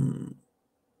the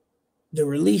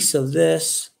release of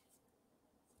this,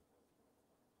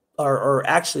 or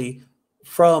actually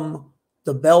from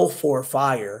the Balfour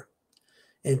fire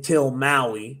until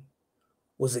Maui,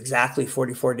 was exactly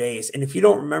 44 days. And if you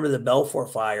don't remember the Balfour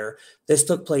fire, this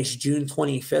took place June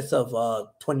 25th of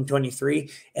 2023.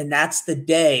 And that's the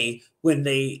day when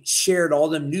they shared all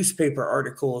them newspaper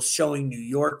articles showing New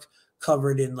York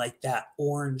covered in like that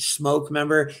orange smoke.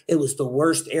 Remember, it was the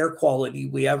worst air quality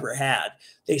we ever had.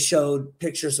 They showed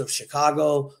pictures of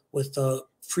Chicago with the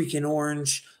freaking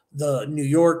orange, the New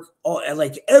York,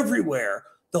 like everywhere,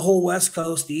 the whole West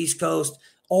Coast, the East Coast,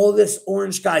 all this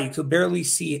orange sky, you could barely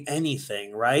see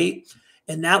anything, right?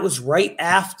 And that was right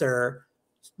after,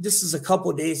 this is a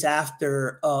couple of days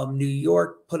after New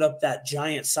York put up that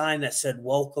giant sign that said,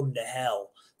 "Welcome to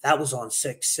hell." That was on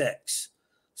 6/6.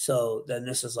 So then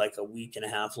this is like a week and a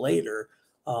half later,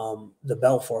 the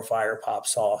Balfour fire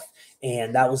pops off.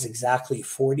 And that was exactly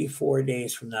 44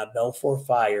 days from that Balfour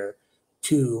fire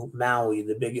to Maui,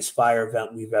 the biggest fire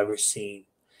event we've ever seen.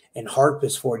 And Harp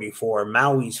is 44,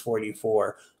 Maui's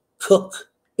 44, Cook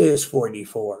is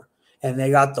 44. And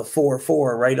they got the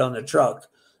 44 right on the truck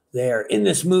there in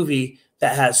this movie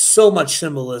that has so much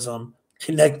symbolism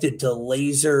connected to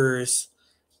lasers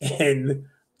and,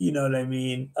 you know what I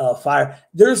mean, fire.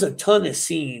 There's a ton of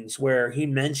scenes where he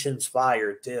mentions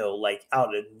fire too, like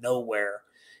out of nowhere.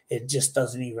 It just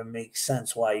doesn't even make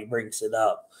sense why he brings it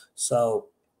up. So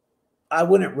I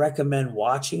wouldn't recommend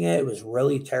watching it. It was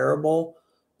really terrible.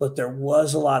 But there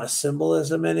was a lot of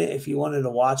symbolism in it. If you wanted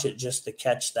to watch it just to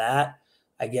catch that,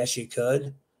 I guess you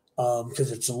could,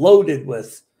 because it's loaded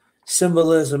with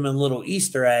symbolism and little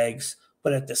Easter eggs.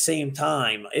 But at the same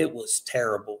time, it was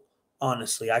terrible.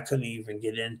 Honestly, I couldn't even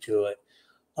get into it.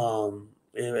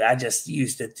 I just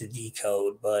used it to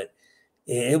decode, but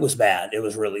it was bad. It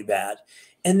was really bad.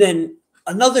 And then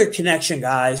another connection,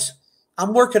 guys.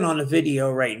 I'm working on a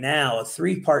video right now, a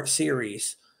 3-part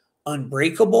series,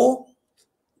 Unbreakable,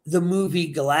 the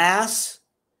movie Glass,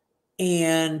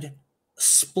 and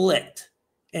Split.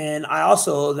 And I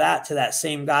also owe that to that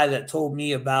same guy that told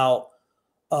me about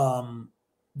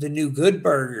the new Good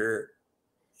Burger,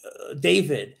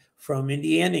 David from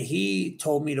Indiana. He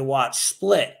told me to watch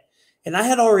Split. And I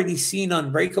had already seen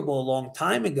Unbreakable a long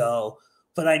time ago,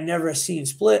 but I never seen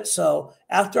Split. So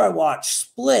after I watched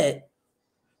Split,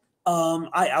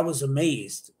 I was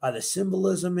amazed by the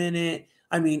symbolism in it.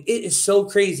 I mean, it is so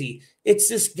crazy. It's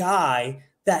this guy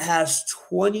that has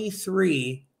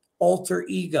 23 alter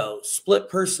egos, split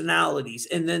personalities,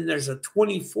 and then there's a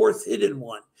 24th hidden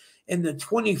one. And the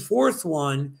 24th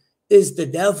one is the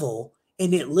devil,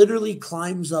 and it literally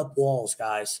climbs up walls,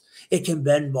 guys. It can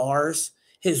bend bars.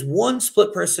 His one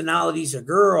split personality is a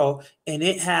girl, and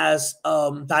it has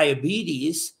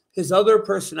diabetes. His other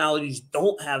personalities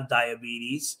don't have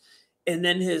diabetes. And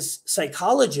then his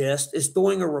psychologist is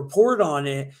doing a report on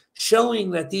it,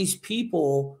 showing that these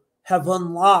people have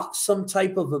unlocked some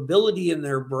type of ability in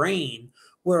their brain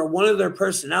where one of their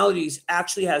personalities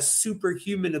actually has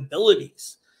superhuman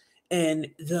abilities. And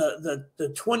the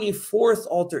 24th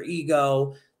alter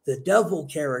ego, the devil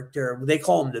character, they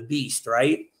call him the Beast,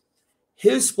 right?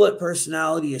 His split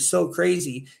personality is so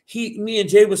crazy. Me and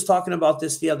Jay was talking about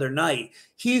this the other night.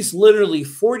 He's literally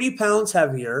 40 pounds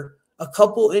heavier, a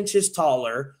couple inches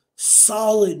taller,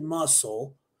 solid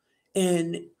muscle,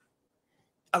 and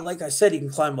like I said, he can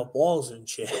climb up walls and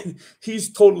shit.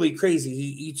 He's totally crazy.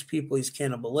 He eats people. He's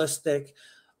cannibalistic.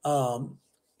 And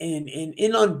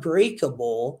in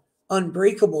Unbreakable,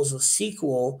 Unbreakable's a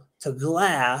sequel to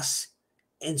Glass,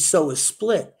 and so is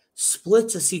Split.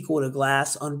 Split's a sequel to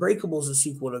Glass. Unbreakable's a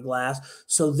sequel to Glass.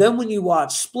 So then when you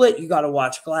watch Split, you got to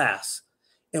watch Glass.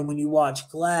 And when you watch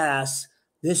Glass,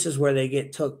 this is where they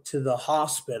get took to the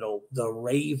hospital, the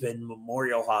Raven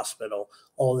Memorial Hospital,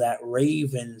 all that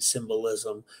Raven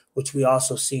symbolism, which we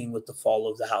also seen with the fall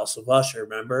of the House of Usher,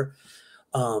 remember?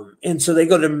 And so they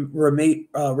go to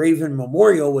Raven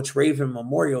Memorial, which Raven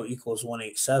Memorial equals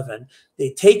 187.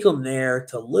 They take them there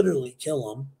to literally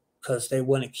kill them because they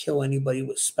want to kill anybody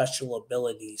with special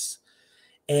abilities.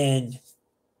 And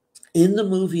in the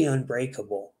movie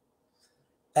Unbreakable,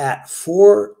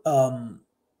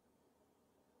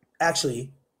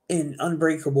 actually, in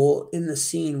Unbreakable, in the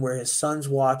scene where his son's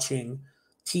watching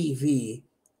TV,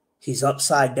 he's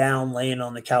upside down, laying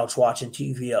on the couch watching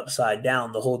TV upside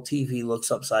down. The whole TV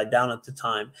looks upside down at the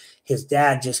time. His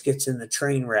dad just gets in the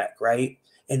train wreck, right?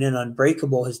 And in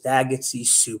Unbreakable, his dad gets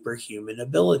these superhuman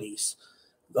abilities.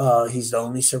 He's the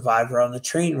only survivor on the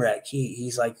train wreck.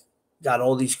 He's like got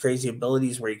all these crazy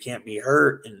abilities where he can't be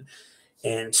hurt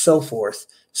and so forth.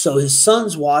 So his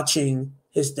son's watching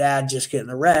his dad just get in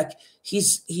the wreck.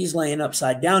 He's laying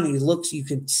upside down. He looks, you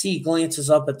can see, glances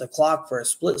up at the clock for a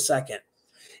split second,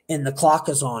 and the clock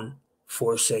is on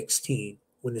 4:16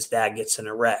 when his dad gets in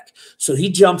a wreck. So he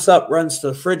jumps up, runs to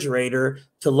the refrigerator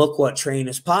to look what train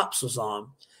his pops was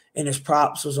on, and his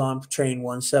pops was on train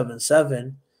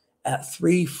 177 at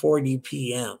 3:40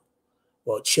 p.m.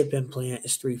 Well, chip implant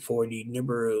is 3:40,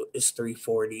 Nibiru is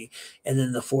 3:40, and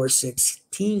then the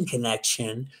 4:16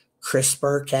 connection,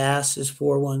 CRISPR-Cas is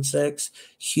 4:16,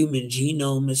 human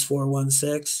genome is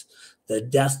 4:16, the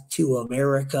death to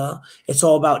America. It's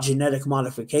all about genetic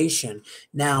modification.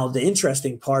 Now, the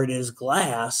interesting part is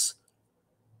Glass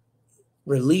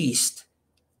released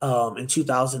in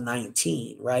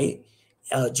 2019, right?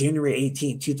 January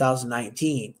 18,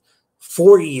 2019.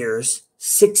 4 years,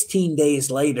 16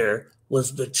 days later,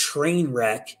 was the train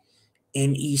wreck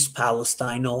in East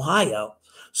Palestine, Ohio.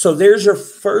 So there's your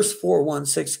first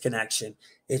 416 connection.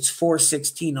 It's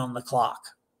 4:16 on the clock,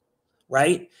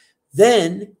 right?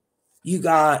 Then you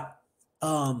got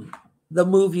the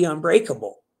movie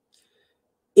Unbreakable.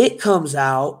 It comes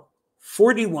out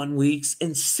 41 weeks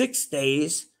and 6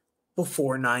 days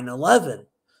before 9/11.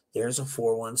 There's a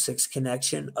 416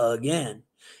 connection again.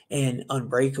 And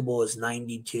Unbreakable is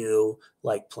 92,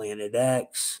 like Planet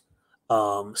X,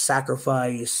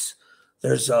 Sacrifice.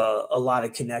 There's a lot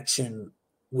of connection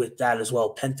with that as well.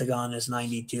 Pentagon is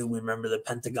 92. Remember, the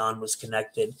Pentagon was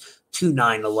connected to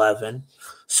 9/11.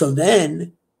 So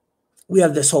then we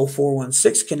have this whole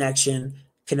 416 connection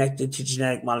connected to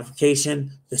genetic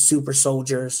modification, the super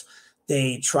soldiers.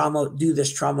 They do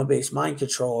this trauma-based mind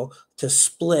control to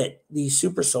split these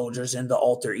super soldiers into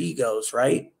alter egos,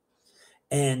 right?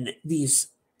 And these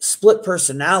split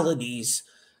personalities,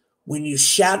 when you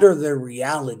shatter their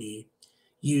reality,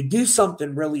 you do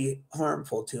something really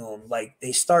harmful to them. Like,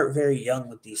 they start very young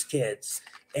with these kids,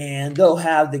 and they'll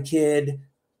have the kid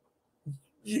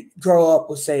grow up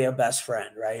with, say, a best friend,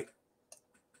 right?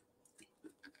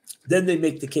 Then they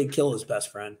make the kid kill his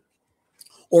best friend,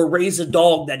 or raise a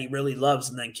dog that he really loves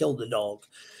and then kill the dog.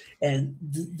 And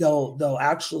they'll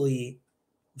actually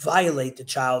violate the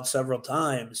child several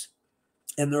times,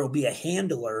 and there will be a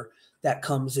handler that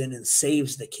comes in and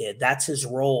saves the kid. That's his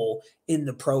role in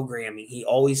the programming. He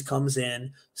always comes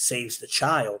in, saves the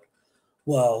child.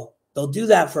 Well, they'll do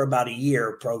that for about a year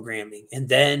of programming. And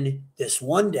then this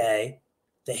one day,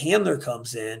 the handler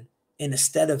comes in, and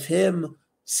instead of him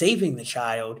saving the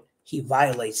child, he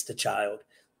violates the child.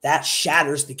 That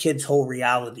shatters the kid's whole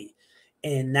reality.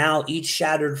 And now each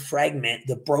shattered fragment,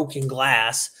 the broken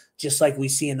glass, just like we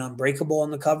see in Unbreakable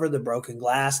on the cover, the broken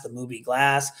glass, the movie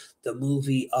Glass, the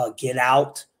movie Get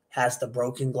Out has the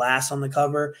broken glass on the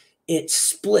cover. It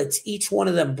splits each one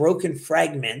of them broken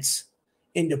fragments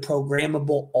into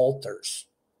programmable alters.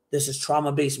 This is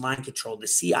trauma-based mind control. The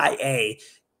CIA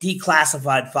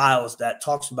declassified files that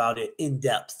talks about it in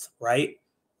depth, right?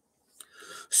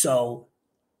 So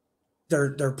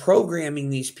they're programming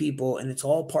these people, and it's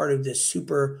all part of this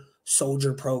super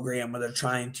soldier program where they're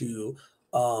trying to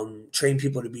train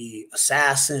people to be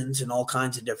assassins and all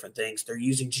kinds of different things. They're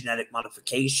using genetic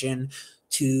modification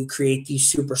to create these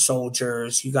super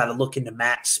soldiers. You got to look into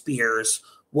Max Spears,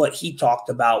 what he talked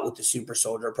about with the super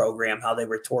soldier program, how they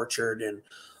were tortured and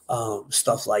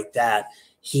stuff like that.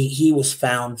 He was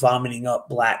found vomiting up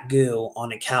black goo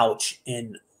on a couch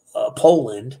in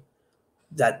Poland.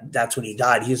 That's when he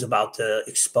died. He was about to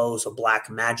expose a black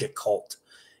magic cult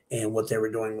and what they were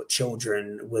doing with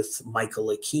children with Michael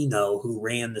Aquino, who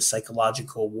ran the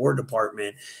psychological war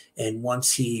department. And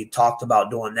once he talked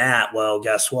about doing that, well,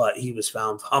 guess what? He was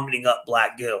found vomiting up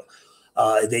black goo.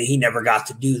 He never got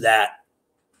to do that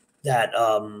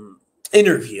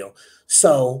interview.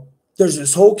 So there's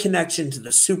this whole connection to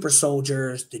the super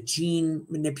soldiers, the gene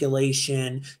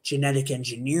manipulation, genetic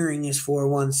engineering is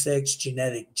 416,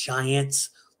 genetic giants,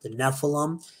 the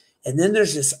Nephilim. And then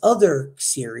there's this other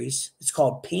series. It's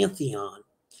called Pantheon.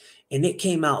 And it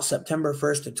came out September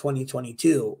 1st of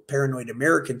 2022. Paranoid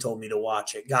American told me to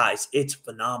watch it. Guys, it's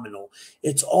phenomenal.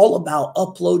 It's all about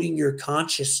uploading your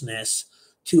consciousness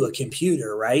to a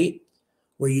computer, right?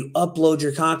 Where you upload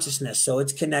your consciousness. So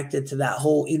it's connected to that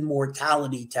whole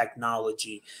immortality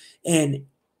technology. And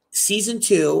season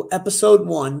 2, episode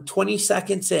 1, 20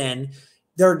 seconds in,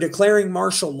 they're declaring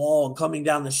martial law and coming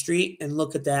down the street, and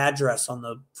look at the address on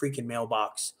the freaking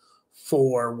mailbox,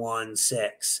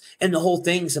 416. And the whole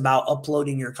thing's about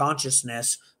uploading your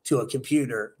consciousness to a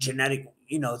computer. Genetic,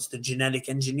 it's the genetic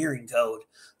engineering code,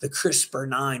 the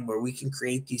CRISPR-9, where we can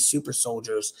create these super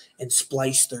soldiers and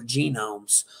splice their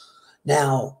genomes.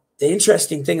 Now, the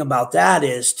interesting thing about that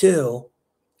is, too,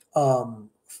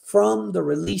 from the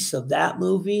release of that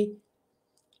movie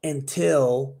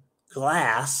until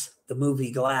Glass, the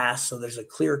movie Glass, so there's a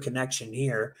clear connection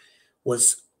here,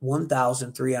 was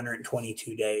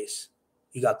 1,322 days.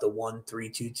 You got the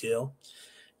 1322.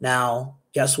 Now,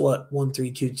 guess what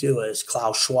 1322 is?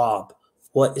 Klaus Schwab.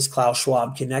 What is Klaus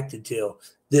Schwab connected to?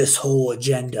 This whole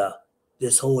agenda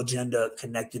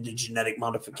connected to genetic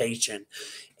modification.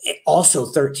 Also,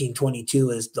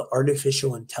 1322 is the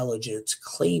artificial intelligence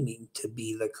claiming to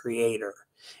be the creator.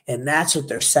 And that's what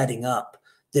they're setting up.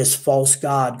 This false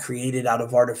god created out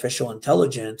of artificial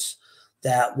intelligence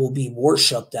that will be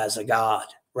worshipped as a god,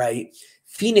 right?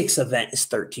 Phoenix event is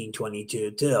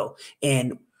 1322 too.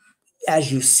 And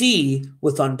as you see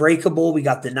with Unbreakable, we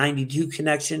got the 92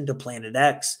 connection to Planet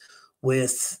X.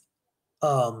 With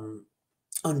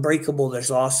Unbreakable,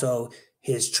 there's also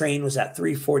his train was at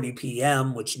 3:40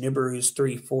 p.m., which Nibiru's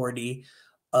 3:40.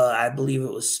 I believe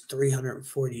it was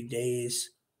 340 days.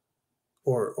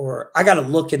 Or I got to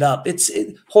look it up.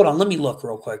 Hold on. Let me look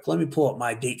real quick. Let me pull up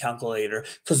my date calculator,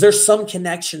 because there's some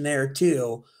connection there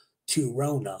too to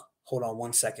Rona. Hold on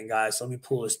one second, guys. Let me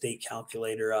pull this date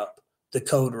calculator up.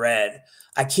 Decode red.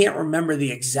 I can't remember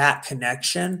the exact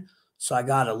connection, so I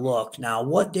got to look. Now,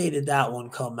 what day did that one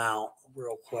come out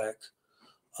real quick?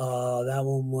 That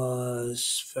one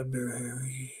was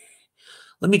February.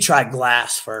 Let me try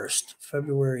Glass first.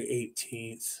 February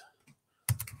 18th.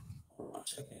 Hold on a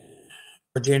second.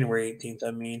 Or January 18th,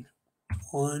 I mean.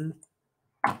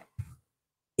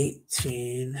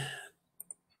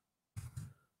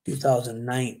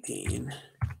 1/18/2019.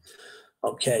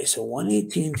 Okay, so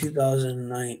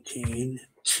 1/18/2019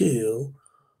 to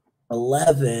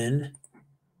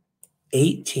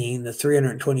 11/18, the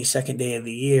 322nd day of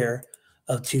the year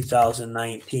of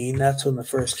 2019. That's when the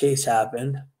first case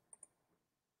happened.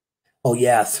 Oh,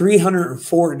 yeah,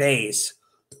 304 days.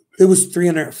 It was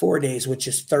 304 days, which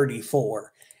is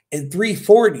 34. And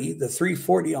 340, the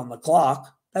 340 on the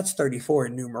clock, that's 34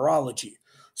 in numerology.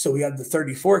 So we have the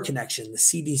 34 connection. The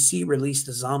CDC released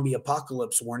a zombie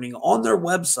apocalypse warning on their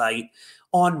website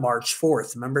on March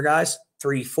 4th. Remember, guys?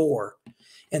 3-4.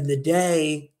 And the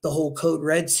day the whole Code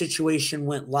Red situation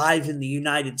went live in the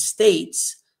United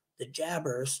States, the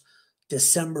jabbers,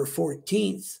 December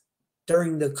 14th,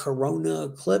 during the Corona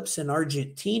eclipse in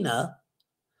Argentina,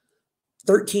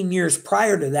 13 years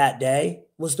prior to that day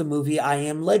was the movie I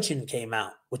Am Legend came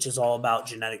out, which is all about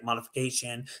genetic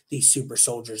modification, these super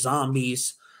soldier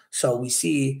zombies. So we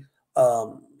see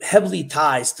heavily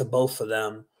ties to both of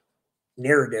them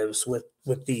narratives with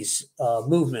these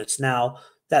movements. Now,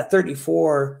 that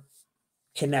 34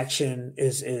 connection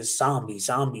is zombie.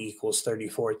 Zombie equals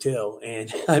 34 too.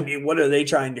 And I mean, what are they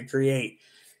trying to create?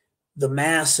 The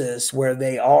masses, where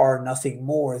they are nothing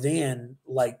more than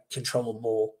like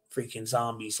controllable freaking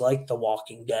zombies, like The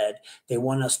Walking Dead. They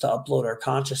want us to upload our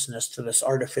consciousness to this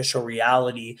artificial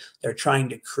reality. They're trying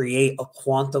to create a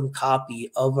quantum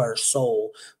copy of our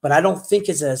soul. But I don't think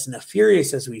it's as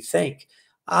nefarious as we think.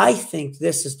 I think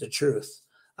this is the truth.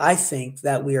 I think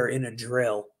that we are in a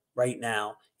drill right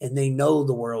now, and they know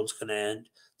the world's going to end.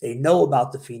 They know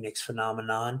about the Phoenix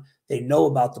phenomenon. They know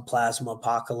about the plasma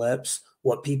apocalypse,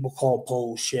 what people call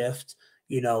pole shift,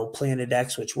 Planet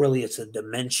X, which really it's a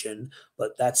dimension,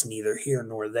 but that's neither here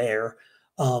nor there.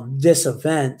 This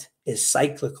event is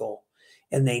cyclical,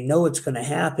 and they know it's going to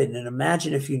happen. And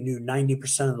imagine if you knew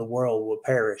 90% of the world would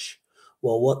perish.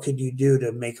 Well, what could you do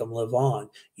to make them live on?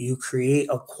 You create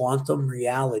a quantum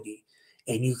reality,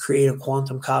 and you create a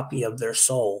quantum copy of their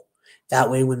soul. That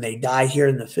way, when they die here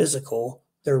in the physical,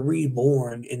 they're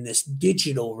reborn in this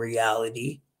digital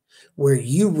reality where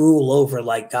you rule over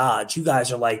like gods. You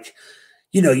guys are like,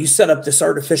 you set up this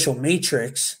artificial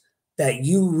matrix that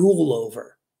you rule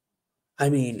over. I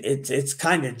mean, it's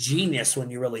kind of genius when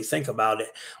you really think about it.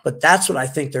 But that's what I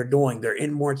think they're doing. Their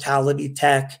immortality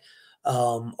tech,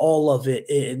 all of it,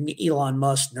 Elon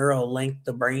Musk, Neuralink,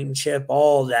 the brain chip,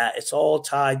 all that, it's all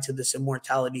tied to this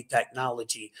immortality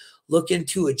technology. Look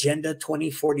into Agenda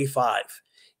 2045,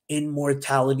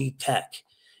 immortality tech,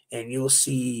 and you'll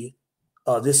see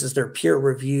this is their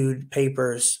peer-reviewed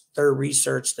papers, their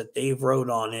research that they've wrote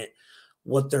on it,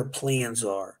 what their plans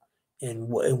are, and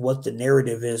what the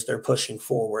narrative is they're pushing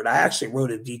forward. I actually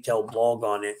wrote a detailed blog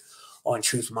on it on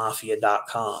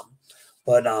truthmafia.com.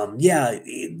 But yeah,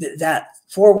 that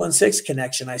 416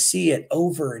 connection, I see it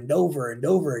over and over and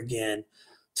over again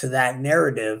to that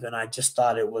narrative, and I just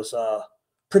thought it was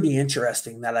pretty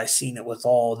interesting that I seen it with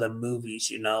all the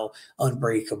movies,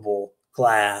 Unbreakable,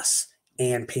 Glass,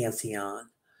 and Pantheon,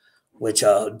 which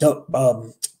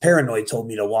Paranoid told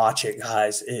me to watch it,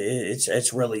 guys.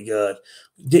 It's really good.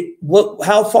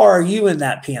 How far are you in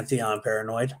that Pantheon,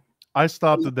 Paranoid? I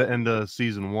stopped at the end of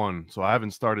season 1, so I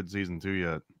haven't started season 2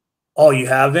 yet. Oh, you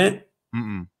haven't?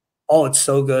 Mm-mm. Oh, it's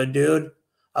so good, dude.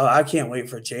 I can't wait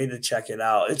for Jay to check it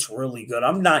out. It's really good.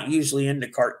 I'm not usually into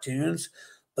cartoons,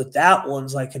 but that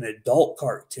one's like an adult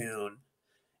cartoon.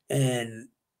 And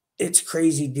it's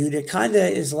crazy, dude. It kind of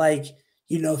is like,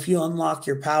 if you unlock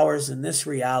your powers in this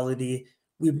reality,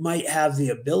 we might have the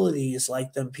abilities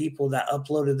like them people that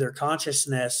uploaded their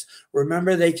consciousness.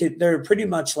 Remember, they're pretty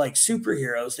much like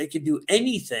superheroes. They could do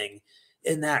anything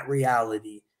in that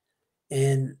reality.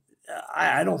 And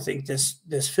I don't think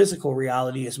this physical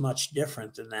reality is much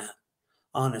different than that,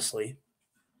 honestly.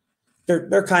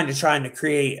 They're kind of trying to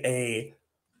create a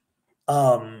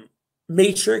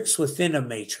matrix within a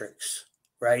matrix,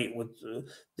 right? With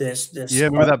this yeah,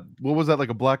 remember that? What was that, like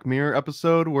a Black Mirror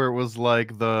episode where it was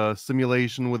like the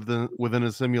simulation within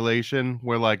a simulation,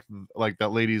 where like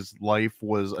that lady's life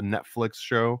was a Netflix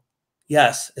show?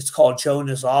 Yes, it's called Joan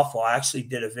is Awful. I actually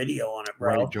did a video on it,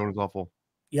 bro. Right, Joan is Awful.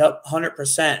 Yep,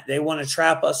 100%. They want to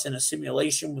trap us in a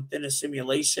simulation within a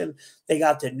simulation. They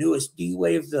got the newest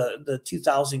D-Wave, the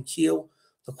 2000 Q,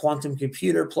 the quantum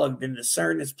computer plugged into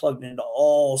CERN. It's plugged into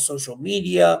all social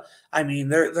media. I mean,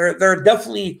 they're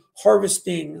definitely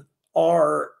harvesting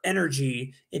our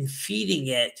energy and feeding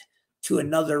it to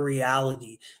another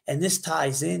reality. And this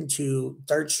ties into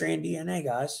third strand DNA,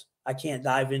 guys. I can't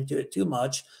dive into it too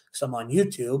much because I'm on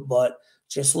YouTube, but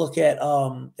just look at,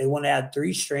 they want to add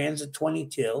 3 strands of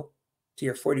 22 to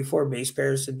your 44 base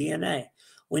pairs of DNA.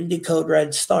 When did Code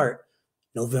Red start?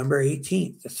 November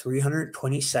 18th, the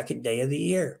 322nd day of the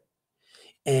year.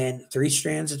 And 3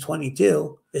 strands of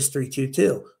 22 is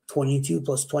 322. 22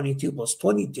 plus 22 plus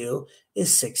 22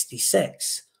 is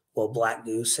 66. Well, Black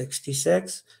Goo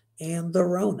 66 and the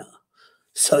Rona.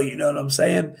 So you know what I'm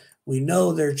saying? We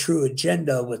know their true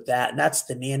agenda with that. And that's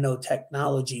the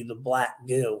nanotechnology, the Black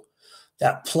Goo,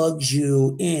 that plugs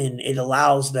you in. It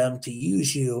allows them to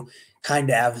use you kind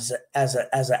of as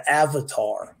an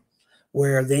avatar,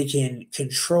 where they can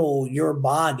control your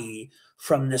body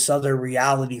from this other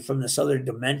reality, from this other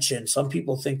dimension. Some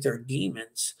people think they're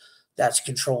demons that's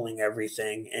controlling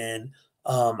everything. And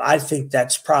I think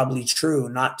that's probably true,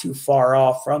 not too far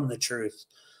off from the truth.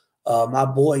 My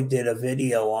boy did a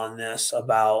video on this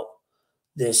about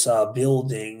this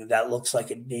building that looks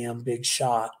like a damn big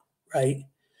shot, right?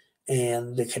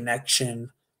 And the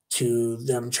connection to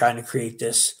them trying to create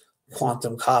this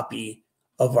quantum copy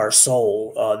of our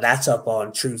soul. That's up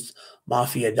on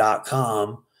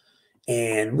truthmafia.com.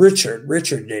 And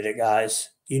Richard did it, guys.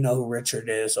 You know who Richard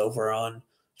is over on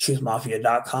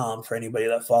truthmafia.com for anybody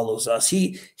that follows us.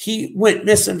 He went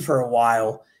missing for a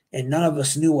while, and none of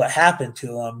us knew what happened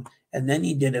to him. And then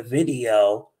he did a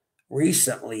video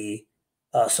recently.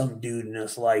 Some dude in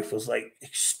his life was like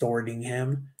extorting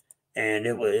him and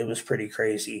it was pretty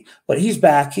crazy. But he's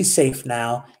back. He's safe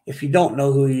now. If you don't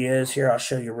know who he is, here I'll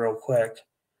show you real quick.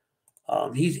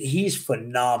 He's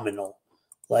phenomenal.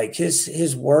 Like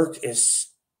his work is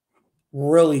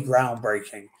really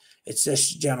groundbreaking. It's this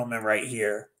gentleman right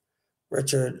here,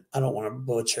 Richard. I don't want to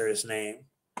butcher his name,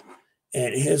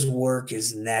 and his work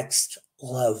is next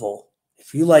level.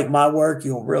 If you like my work,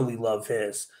 you'll really love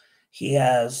his. He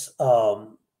has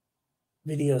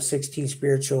video 16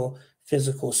 spiritual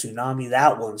physical tsunami.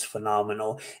 That one's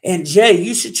phenomenal. And Jay,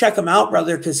 you should check him out,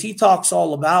 brother, because he talks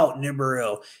all about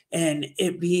Nibiru and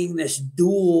it being this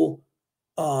dual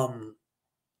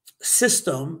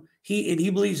system. He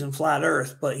believes in flat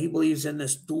earth, but he believes in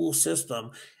this dual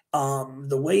system.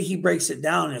 The way he breaks it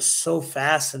down is so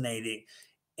fascinating.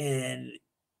 And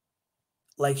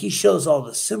like he shows all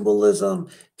the symbolism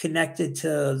connected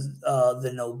to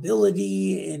the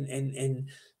nobility and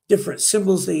different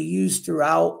symbols they use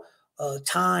throughout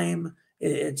time.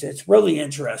 It's really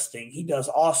interesting. He does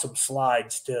awesome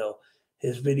slides too.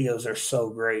 His videos are so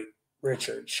great.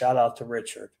 Richard, shout out to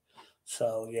Richard.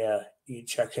 So yeah, you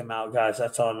check him out, guys.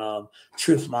 That's on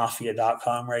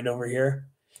truthmafia.com right over here.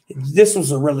 This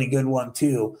was a really good one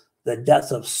too. The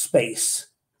Death of Space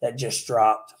that just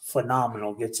dropped.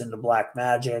 Phenomenal. Gets into black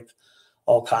magic,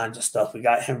 all kinds of stuff. We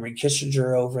got Henry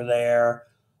Kissinger over there.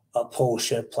 A pole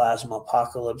shift, plasma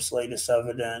apocalypse, latest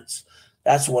evidence.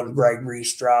 That's what Greg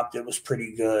Reese dropped. It was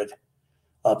pretty good.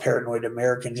 Paranoid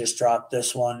American just dropped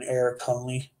this one. Eric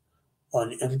Hunley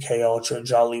on MK Ultra,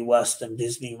 Jolly West, and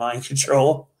Disney Mind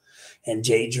Control, and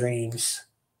JayDreamerZ,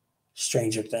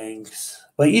 Stranger Things.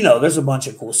 But you know, there's a bunch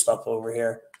of cool stuff over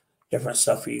here. Different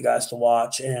stuff for you guys to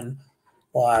watch. And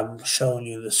while I'm showing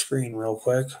you the screen real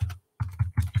quick.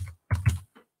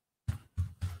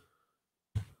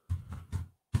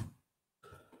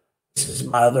 This is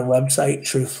my other website,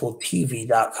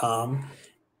 truthfultv.com.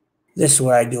 This is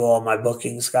where I do all my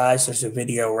bookings, guys. There's a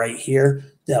video right here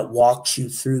that walks you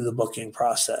through the booking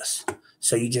process.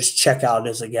 So you just check out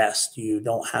as a guest. You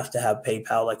don't have to have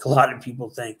PayPal like a lot of people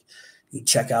think. You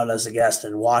check out as a guest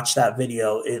and watch that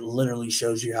video. It literally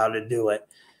shows you how to do it.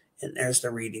 And there's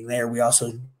the reading there. We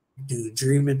also do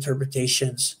dream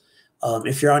interpretations.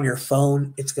 If you're on your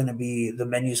phone, it's going to be, the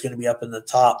menu is going to be up in the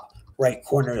top right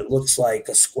corner. It looks like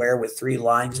a square with 3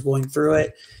 lines going through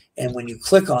it. And when you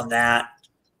click on that,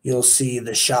 you'll see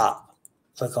the shop.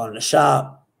 Click on the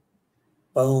shop,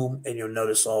 boom, and you'll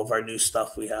notice all of our new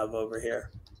stuff we have over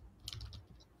here.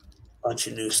 Bunch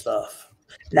of new stuff.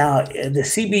 Now, the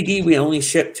CBD, we only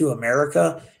ship to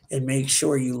America, and make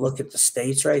sure you look at the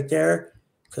states right there,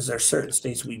 because there are certain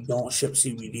states we don't ship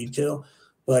CBD to.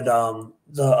 But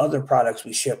the other products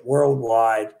we ship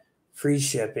worldwide, free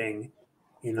shipping,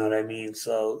 you know what I mean?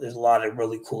 So there's a lot of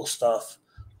really cool stuff.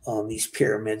 These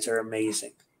pyramids are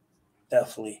amazing.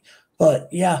 Definitely. But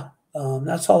yeah,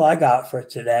 that's all I got for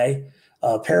today.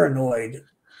 Paranoid.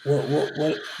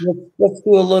 Let's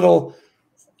do a little,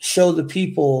 show the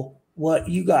people what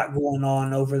you got going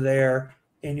on over there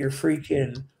in your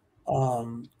freaking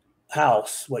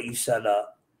house, what you set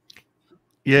up.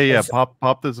 Yeah.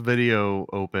 Pop this video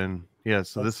open. Yeah,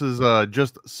 so this is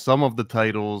just some of the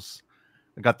titles.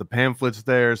 I got the pamphlets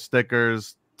there,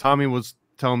 stickers. Tommy was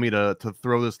telling me to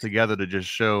throw this together to just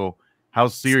show how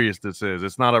serious this is.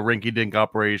 It's not a rinky-dink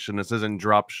operation. This isn't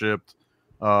drop shipped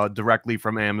directly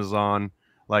from Amazon.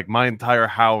 Like, my entire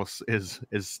house is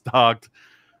stocked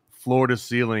floor to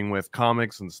ceiling with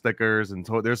comics and stickers and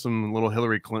there's some little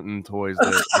Hillary Clinton toys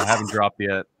that I haven't dropped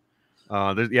yet.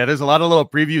 There's a lot of little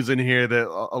previews in here, that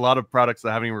a lot of products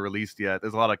that haven't even released yet.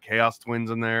 There's a lot of Chaos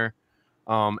Twins in there.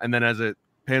 And then as it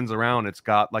pans around, it's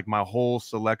got like my whole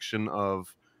selection of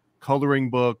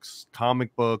coloring books,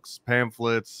 comic books,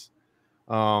 pamphlets.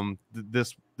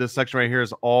 This section right here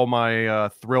is all my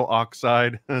Thrill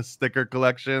Oxide sticker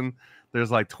collection. There's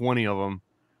like 20 of them.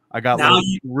 I got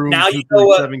room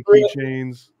 237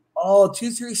 keychains. Oh,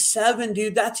 237,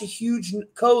 dude. That's a huge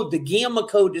code. The Gamma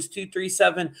code is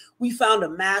 237. We found a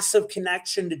massive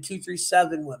connection to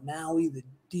 237 with Maui,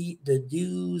 the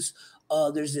Dews.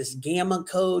 There's this Gamma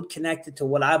code connected to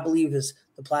what I believe is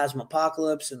the Plasma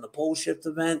Apocalypse and the Pole Shift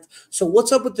event. So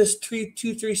what's up with this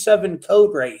 237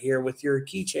 code right here with your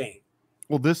keychain?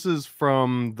 Well, this is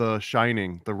from The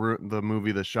Shining, the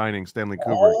movie The Shining, Stanley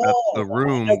Kubrick. That's the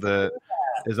room that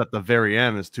is at the very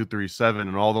end is 237,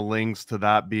 and all the links to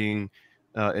that being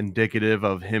indicative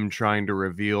of him trying to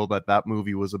reveal that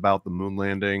movie was about the moon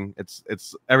landing.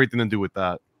 It's everything to do with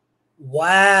that.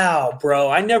 Wow,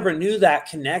 bro. I never knew that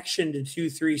connection to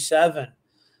 237.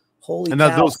 Holy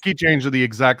cow. Those keychains are the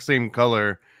exact same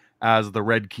color as the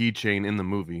red keychain in the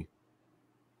movie.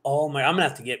 Oh my, I'm gonna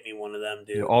have to get me one of them,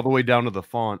 dude. Yeah, all the way down to the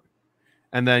font.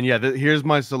 And then, yeah, here's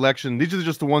my selection. These are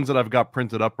just the ones that I've got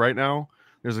printed up right now.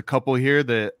 There's a couple here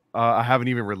that I haven't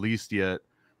even released yet.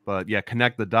 But yeah,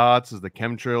 Connect the Dots is the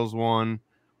chemtrails one.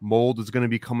 Mold is going to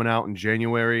be coming out in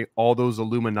January. All those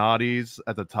Illuminatis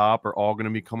at the top are all going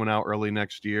to be coming out early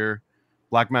next year.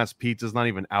 Black Mass Pizza is not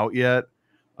even out yet.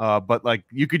 But like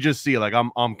you could just see, like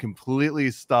I'm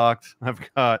completely stocked. I've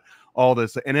got all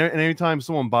this. And anytime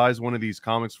someone buys one of these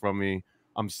comics from me,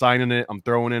 I'm signing it. I'm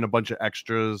throwing in a bunch of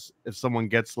extras. If someone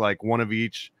gets like one of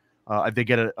each, they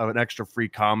get an extra free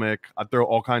comic. I throw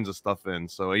all kinds of stuff in.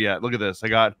 So yeah, look at this.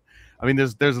 I mean,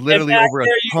 there's literally over a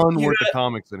ton worth of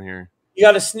comics in here. You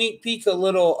got a sneak peek a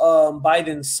little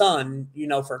Biden's son, you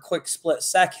know, for a quick split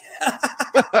second.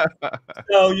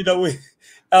 So, you know,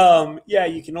 yeah,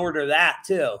 you can order that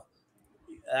too.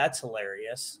 That's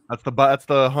hilarious. That's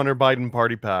the Hunter Biden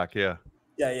party pack. Yeah.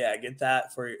 Yeah, get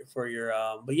that for your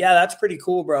but yeah, that's pretty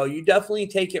cool, bro. You definitely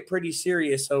take it pretty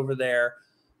serious over there.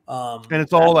 And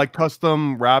it's all like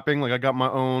custom wrapping. Like I got my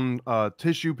own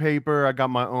tissue paper. I got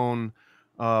my own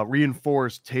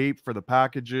reinforced tape for the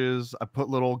packages. I put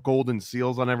little golden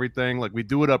seals on everything. Like we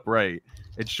do it up right.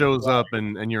 It shows up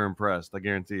and you're impressed. I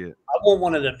guarantee it. I want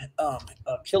one of them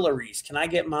Pillaries. Can I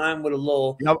get mine with a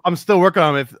little? I'm still working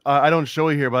on it. I don't show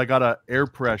you here, but I got an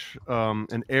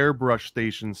airbrush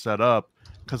station set up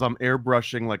because I'm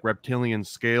airbrushing like reptilian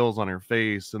scales on her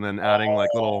face and then adding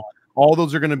like little. All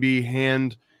those are going to be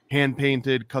hand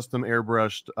painted, custom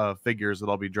airbrushed figures that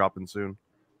I'll be dropping soon.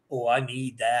 Oh, I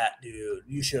need that, dude.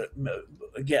 You should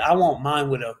get. I want mine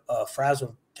with a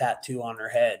frazzle tattoo on her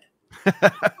head.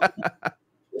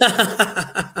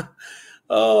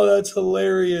 Oh, that's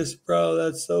hilarious, bro.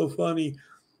 That's so funny.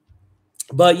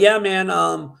 But yeah, man.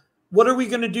 What are we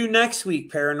gonna do next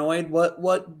week, Paranoid? What's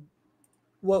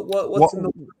in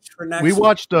the works for next week? We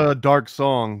watched Dark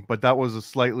Song, but that's a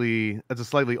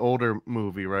slightly older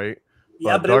movie, right?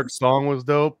 Yeah, but Dark Song was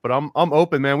dope. But I'm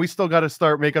open, man. We still got to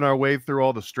start making our way through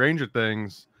all the Stranger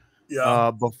Things,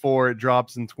 before it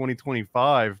drops in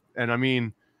 2025. And I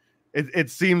mean, it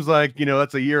seems like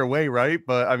that's a year away, right?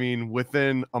 But I mean,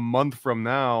 within a month from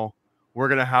now, we're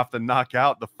gonna have to knock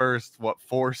out the first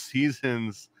 4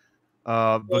 seasons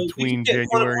between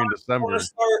January and December.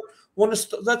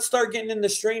 Let's start getting into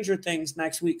Stranger Things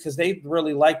next week because they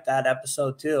really liked that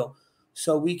episode too.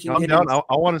 So we can get down.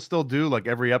 I want to still do like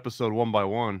every episode one by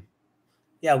one.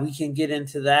 Yeah, we can get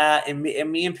into that. And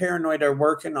me and Paranoid are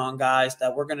working on, guys,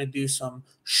 that we're going to do some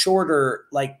shorter,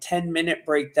 like 10-minute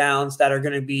breakdowns that are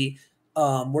going to be,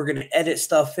 we're going to edit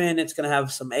stuff in. It's going to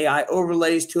have some AI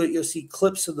overlays to it. You'll see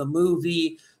clips of the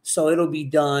movie. So it'll be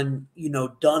done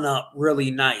up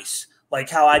really nice. Like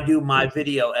how I do my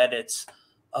video edits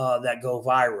that go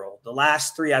viral. The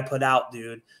last 3 I put out,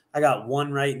 dude, I got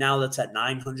one right now that's at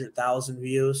 900,000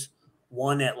 views,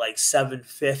 one at like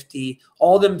 750.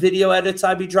 All them video edits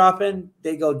I be dropping,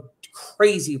 they go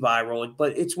crazy viral.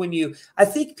 But it's I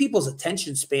think people's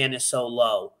attention span is so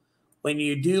low. When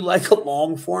you do like a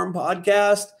long form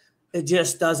podcast, it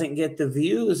just doesn't get the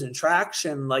views and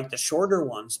traction like the shorter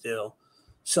ones do.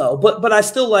 So, but I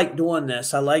still like doing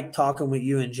this. I like talking with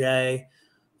you and Jay.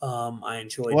 I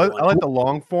enjoy. Well, I like the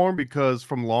long form because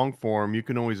from long form you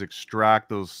can always extract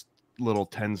those little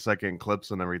 10-second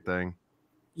clips and everything.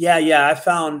 Yeah. I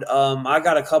found I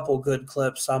got a couple good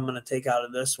clips I'm gonna take out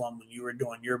of this one when you were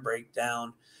doing your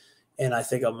breakdown, and I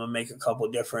think I'm gonna make a couple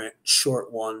different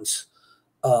short ones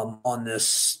on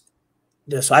this.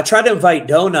 I tried to invite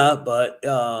Donut, but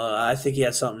I think he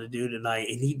had something to do tonight,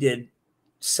 and he did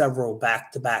several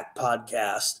back-to-back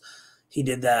podcasts. He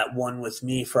did that one with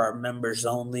me for our members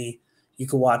only. You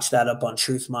can watch that up on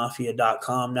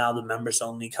truthmafia.com now, the members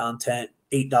only content,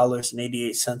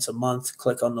 $8.88 a month.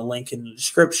 Click on the link in the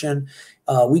description.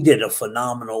 We did a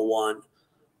phenomenal one.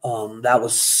 That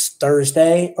was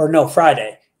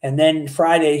Friday. And then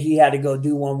Friday he had to go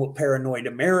do one with Paranoid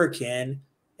American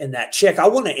and that chick. I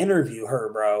want to interview her,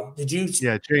 bro. Did you?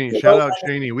 Yeah, Cheney. Shout out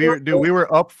Cheney. We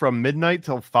were up from midnight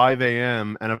till 5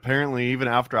 a.m. and apparently even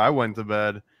after I went to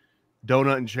bed,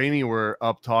 Donut and Cheney were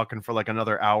up talking for like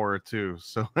another hour or two.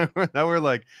 So now we're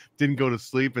like didn't go to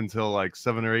sleep until like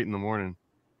 7 or 8 in the morning.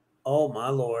 Oh my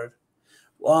Lord.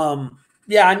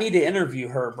 Yeah, I need to interview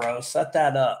her, bro. Set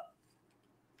that up.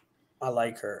 I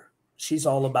like her. She's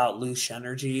all about loose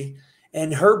energy.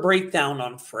 And her breakdown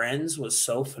on Friends was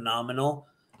so phenomenal.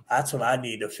 That's what I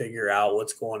need to figure out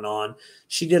what's going on.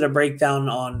 She did a breakdown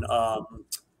on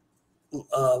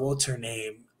what's her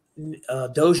name?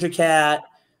 Doja Cat.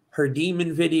 Her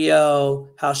demon video,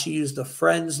 how she used the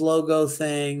Friends logo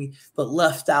thing, but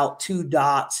left out 2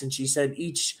 dots. And she said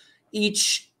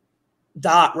each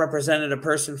dot represented a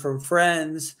person from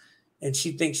Friends. And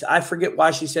she thinks, I forget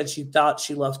why she said she thought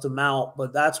she left him out,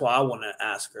 but that's why I want to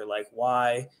ask her, like,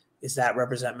 why is that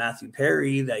represent Matthew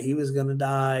Perry, that he was going to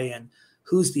die? And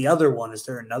who's the other one? Is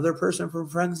there another person from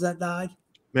Friends that died?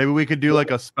 Maybe we could do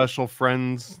like a special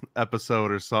Friends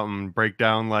episode or something, break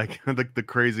down like the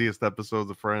craziest episodes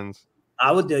of Friends.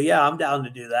 I would do, yeah, I'm down to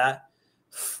do that.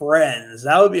 Friends,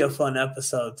 that would be a fun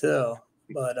episode too.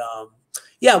 But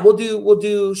yeah, we'll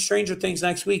do Stranger Things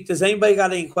next week. Does anybody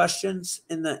got any questions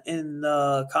in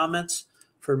the comments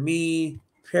for me,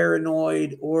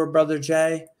 Paranoid, or Brother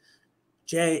Jay?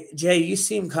 Jay, you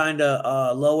seem kind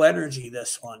of low energy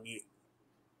this one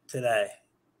today.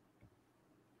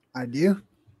 I do.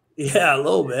 Yeah, a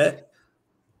little bit.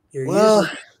 You're usually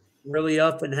really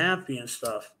up and happy and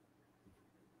stuff.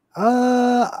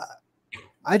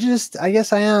 I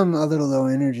guess I am a little low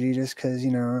energy just because,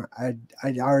 you know, I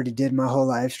already did my whole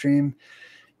live stream,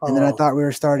 and then I thought we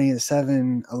were starting at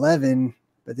 7:11,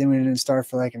 but then we didn't start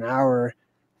for like an hour,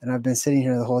 and I've been sitting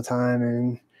here the whole time,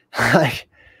 and like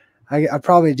I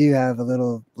probably do have a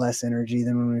little less energy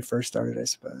than when we first started, I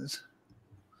suppose.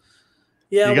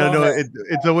 Yeah, you gotta know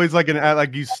it's always like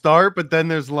like you start, but then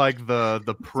there's like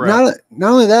the prep. Not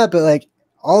only that, but like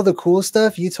all the cool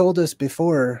stuff you told us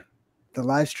before the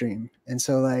live stream, and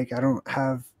so like I don't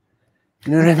have,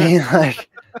 you know what I mean? Like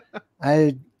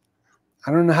I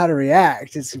don't know how to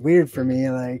react. It's weird for me,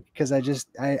 like, because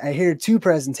I hear two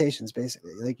presentations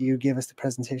basically. Like you give us the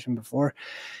presentation before,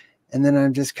 and then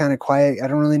I'm just kind of quiet. I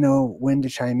don't really know when to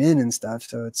chime in and stuff.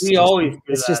 So it's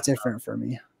just different for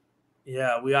me.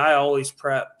 Yeah, I always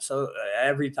prep. So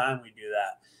every time we do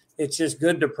that, it's just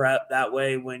good to prep. That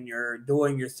way, when you're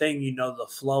doing your thing, you know the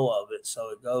flow of it, so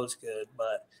it goes good.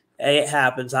 But hey, it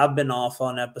happens. I've been off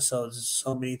on episodes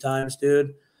so many times,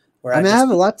 dude. Where I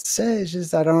have a lot to say. It's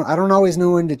just I don't always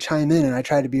know when to chime in, and I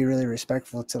try to be really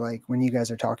respectful to like when you guys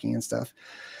are talking and stuff.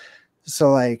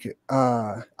 So like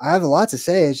I have a lot to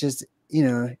say. It's just, you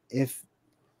know,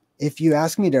 if you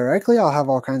ask me directly, I'll have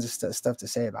all kinds of stuff to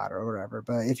say about it or whatever.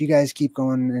 But if you guys keep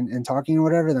going and talking or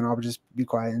whatever, then I'll just be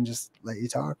quiet and just let you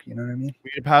talk. You know what I mean? We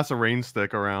could pass a rain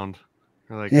stick around.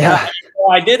 Like, yeah.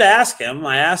 Well, I did ask him.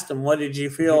 I asked him, what did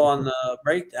you feel on the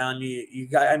breakdown? You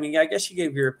got, I mean, I guess you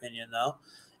gave your opinion, though.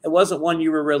 It wasn't one you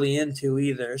were really into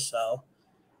either. So,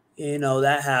 you know,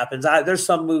 that happens. There's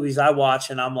some movies I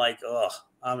watch and I'm like, ugh.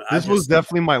 This was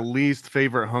definitely my least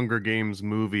favorite Hunger Games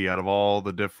movie out of all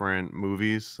the different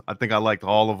movies. I think I liked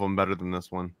all of them better than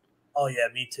this one. Oh yeah,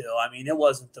 me too. I mean, it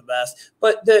wasn't the best,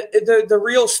 but the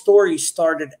real story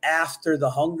started after the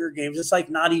Hunger Games. It's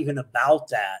like not even about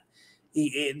that.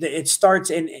 It starts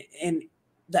in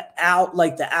the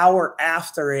hour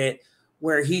after it,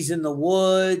 where he's in the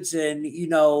woods and, you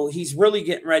know, he's really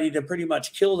getting ready to pretty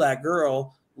much kill that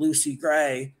girl, Lucy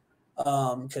Gray,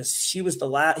 because she was the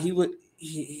last.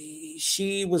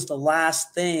 She was the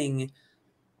last thing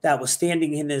that was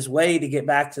standing in his way to get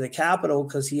back to the Capitol,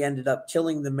 because he ended up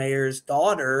killing the mayor's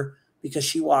daughter because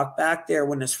she walked back there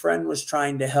when his friend was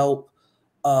trying to help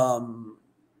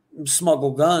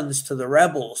smuggle guns to the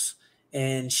rebels.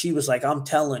 And she was like, I'm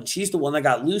telling. She's the one that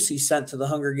got Lucy sent to the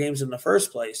Hunger Games in the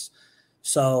first place.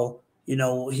 So, you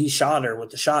know, he shot her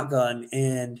with the shotgun,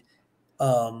 and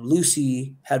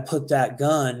Lucy had put that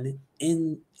gun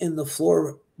in the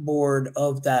floorboard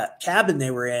of that cabin they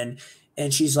were in.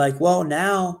 And she's like, well,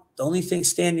 now the only thing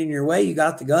standing in your way, you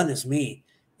got the gun, is me.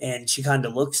 And she kind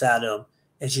of looks at him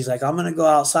and she's like, I'm going to go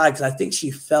outside, because I think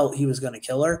she felt he was going to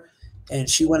kill her. And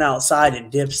she went outside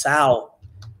and dips out.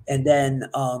 And then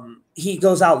he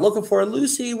goes out looking for her.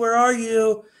 Lucy, where are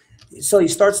you? So he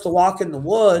starts to walk in the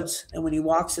woods. And when he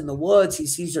walks in the woods, he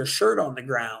sees her shirt on the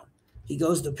ground. He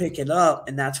goes to pick it up,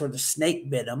 and that's where the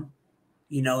snake bit him.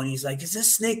 You know, and he's like, is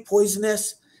this snake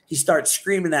poisonous? He starts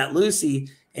screaming at Lucy,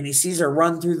 and he sees her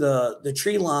run through the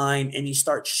tree line, and he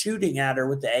starts shooting at her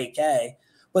with the AK.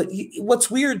 But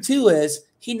what's weird too is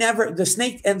the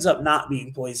snake ends up not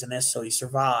being poisonous, so he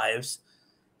survives.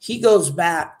 He goes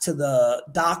back to the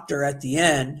doctor at the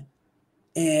end,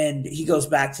 and he goes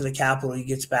back to the Capitol. He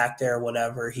gets back there,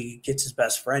 whatever. He gets his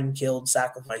best friend killed,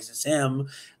 sacrifices him,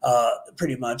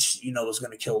 pretty much, you know, was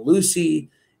going to kill Lucy.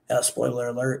 Spoiler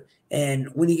alert. And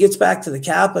when he gets back to the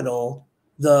Capitol,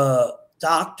 the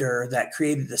doctor that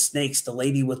created the snakes, the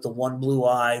lady with the one blue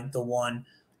eye, the one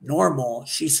normal,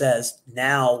 she says,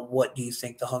 now what do you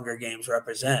think the Hunger Games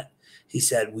represent? He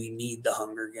said, we need the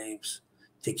Hunger Games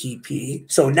to keep people.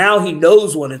 So now he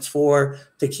knows what it's for,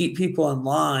 to keep people in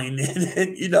line.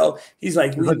 And you know, he's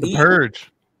like, it's like the Purge.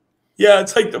 Yeah,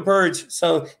 it's like the Purge.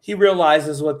 So he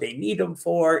realizes what they need him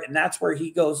for, and that's where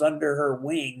he goes under her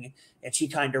wing, and she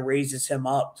kind of raises him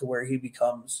up to where he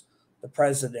becomes the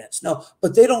presidents. No,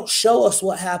 but they don't show us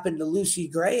what happened to Lucy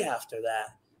Gray after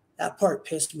that. That part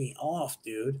pissed me off,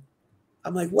 dude.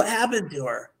 I'm like, what happened to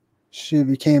her? She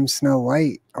became Snow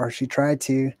White, or she tried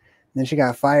to, and then she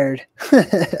got fired.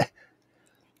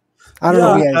 I don't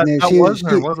know if you guys knew. That was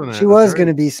her, wasn't it? She was going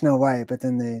to be Snow White, but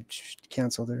then they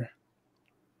canceled her.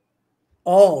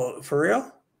 Oh, for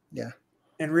real? Yeah.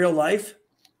 In real life?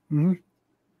 Mm-hmm.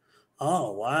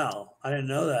 Oh, wow. I didn't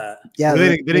know that. Yeah,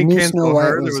 they didn't cancel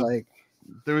her. Was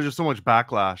there was just so much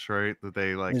backlash, right? That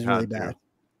they like it was had really to. bad.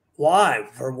 Why?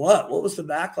 For what? What was the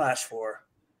backlash for?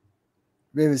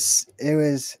 It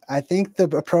was, I think the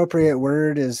appropriate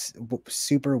word is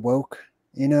super woke.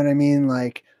 You know what I mean?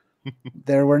 Like,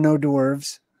 there were no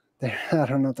dwarves. I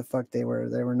don't know what the fuck they were.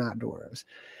 They were not dwarves.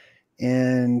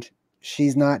 And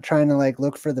she's not trying to like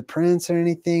look for the prince or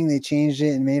anything. They changed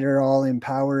it and made her all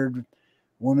empowered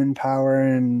woman power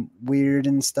and weird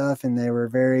and stuff. And they were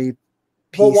very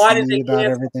PC about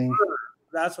everything. Her?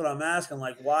 That's what I'm asking.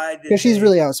 Like, why? Because she's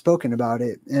really outspoken about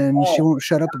it, and she won't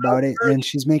shut up about it, and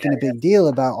she's making a big deal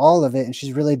about all of it, and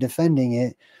she's really defending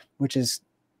it, which is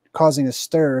causing a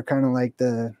stir, kind of like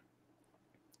the,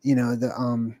 you know,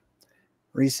 the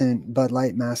recent Bud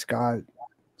Light mascot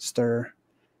stir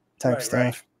type stuff.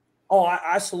 Right. Oh,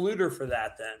 I salute her for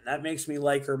that. Then that makes me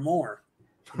like her more.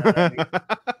 You know,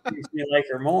 makes me like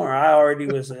her more. I already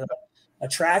was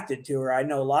attracted to her. I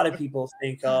know a lot of people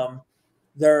think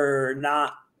they're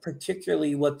not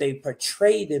particularly what they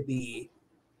portray to be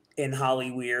in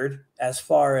Hollywood as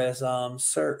far as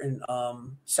certain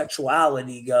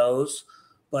sexuality goes.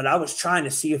 But I was trying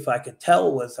to see if I could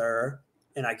tell with her,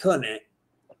 and I couldn't.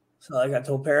 So like I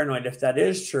told Paranoid, if that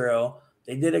is true,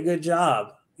 they did a good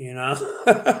job, you know.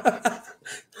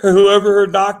 Whoever her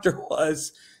doctor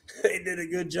was, they did a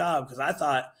good job, because I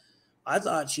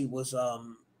thought she was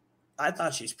I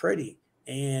thought she's pretty,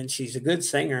 and she's a good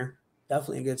singer.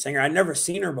 Definitely a good singer. I'd never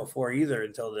seen her before either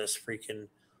until this freaking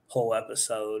whole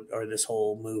episode or this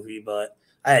whole movie, but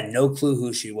I had no clue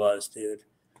who she was, dude.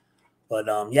 But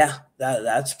yeah,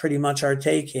 that's pretty much our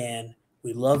take, and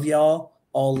we love y'all.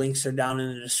 All links are down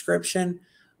in the description.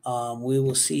 We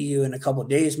will see you in a couple of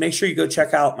days. Make sure you go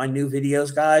check out my new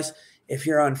videos, guys. If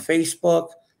you're on Facebook,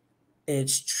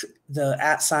 it's the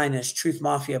 @ is Truth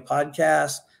Mafia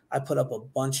Podcast. I put up a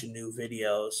bunch of new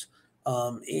videos.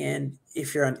 And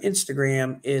if you're on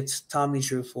Instagram, it's Tommy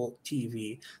Truthful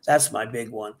TV. That's my big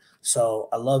one. So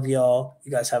I love y'all.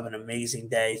 You guys have an amazing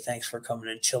day. Thanks for coming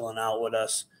and chilling out with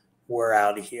us. We're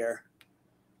out of here.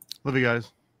 Love you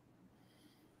guys.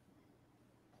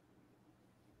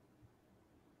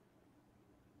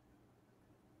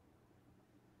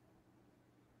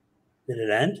 Did it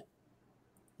end?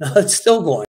 No, it's still going.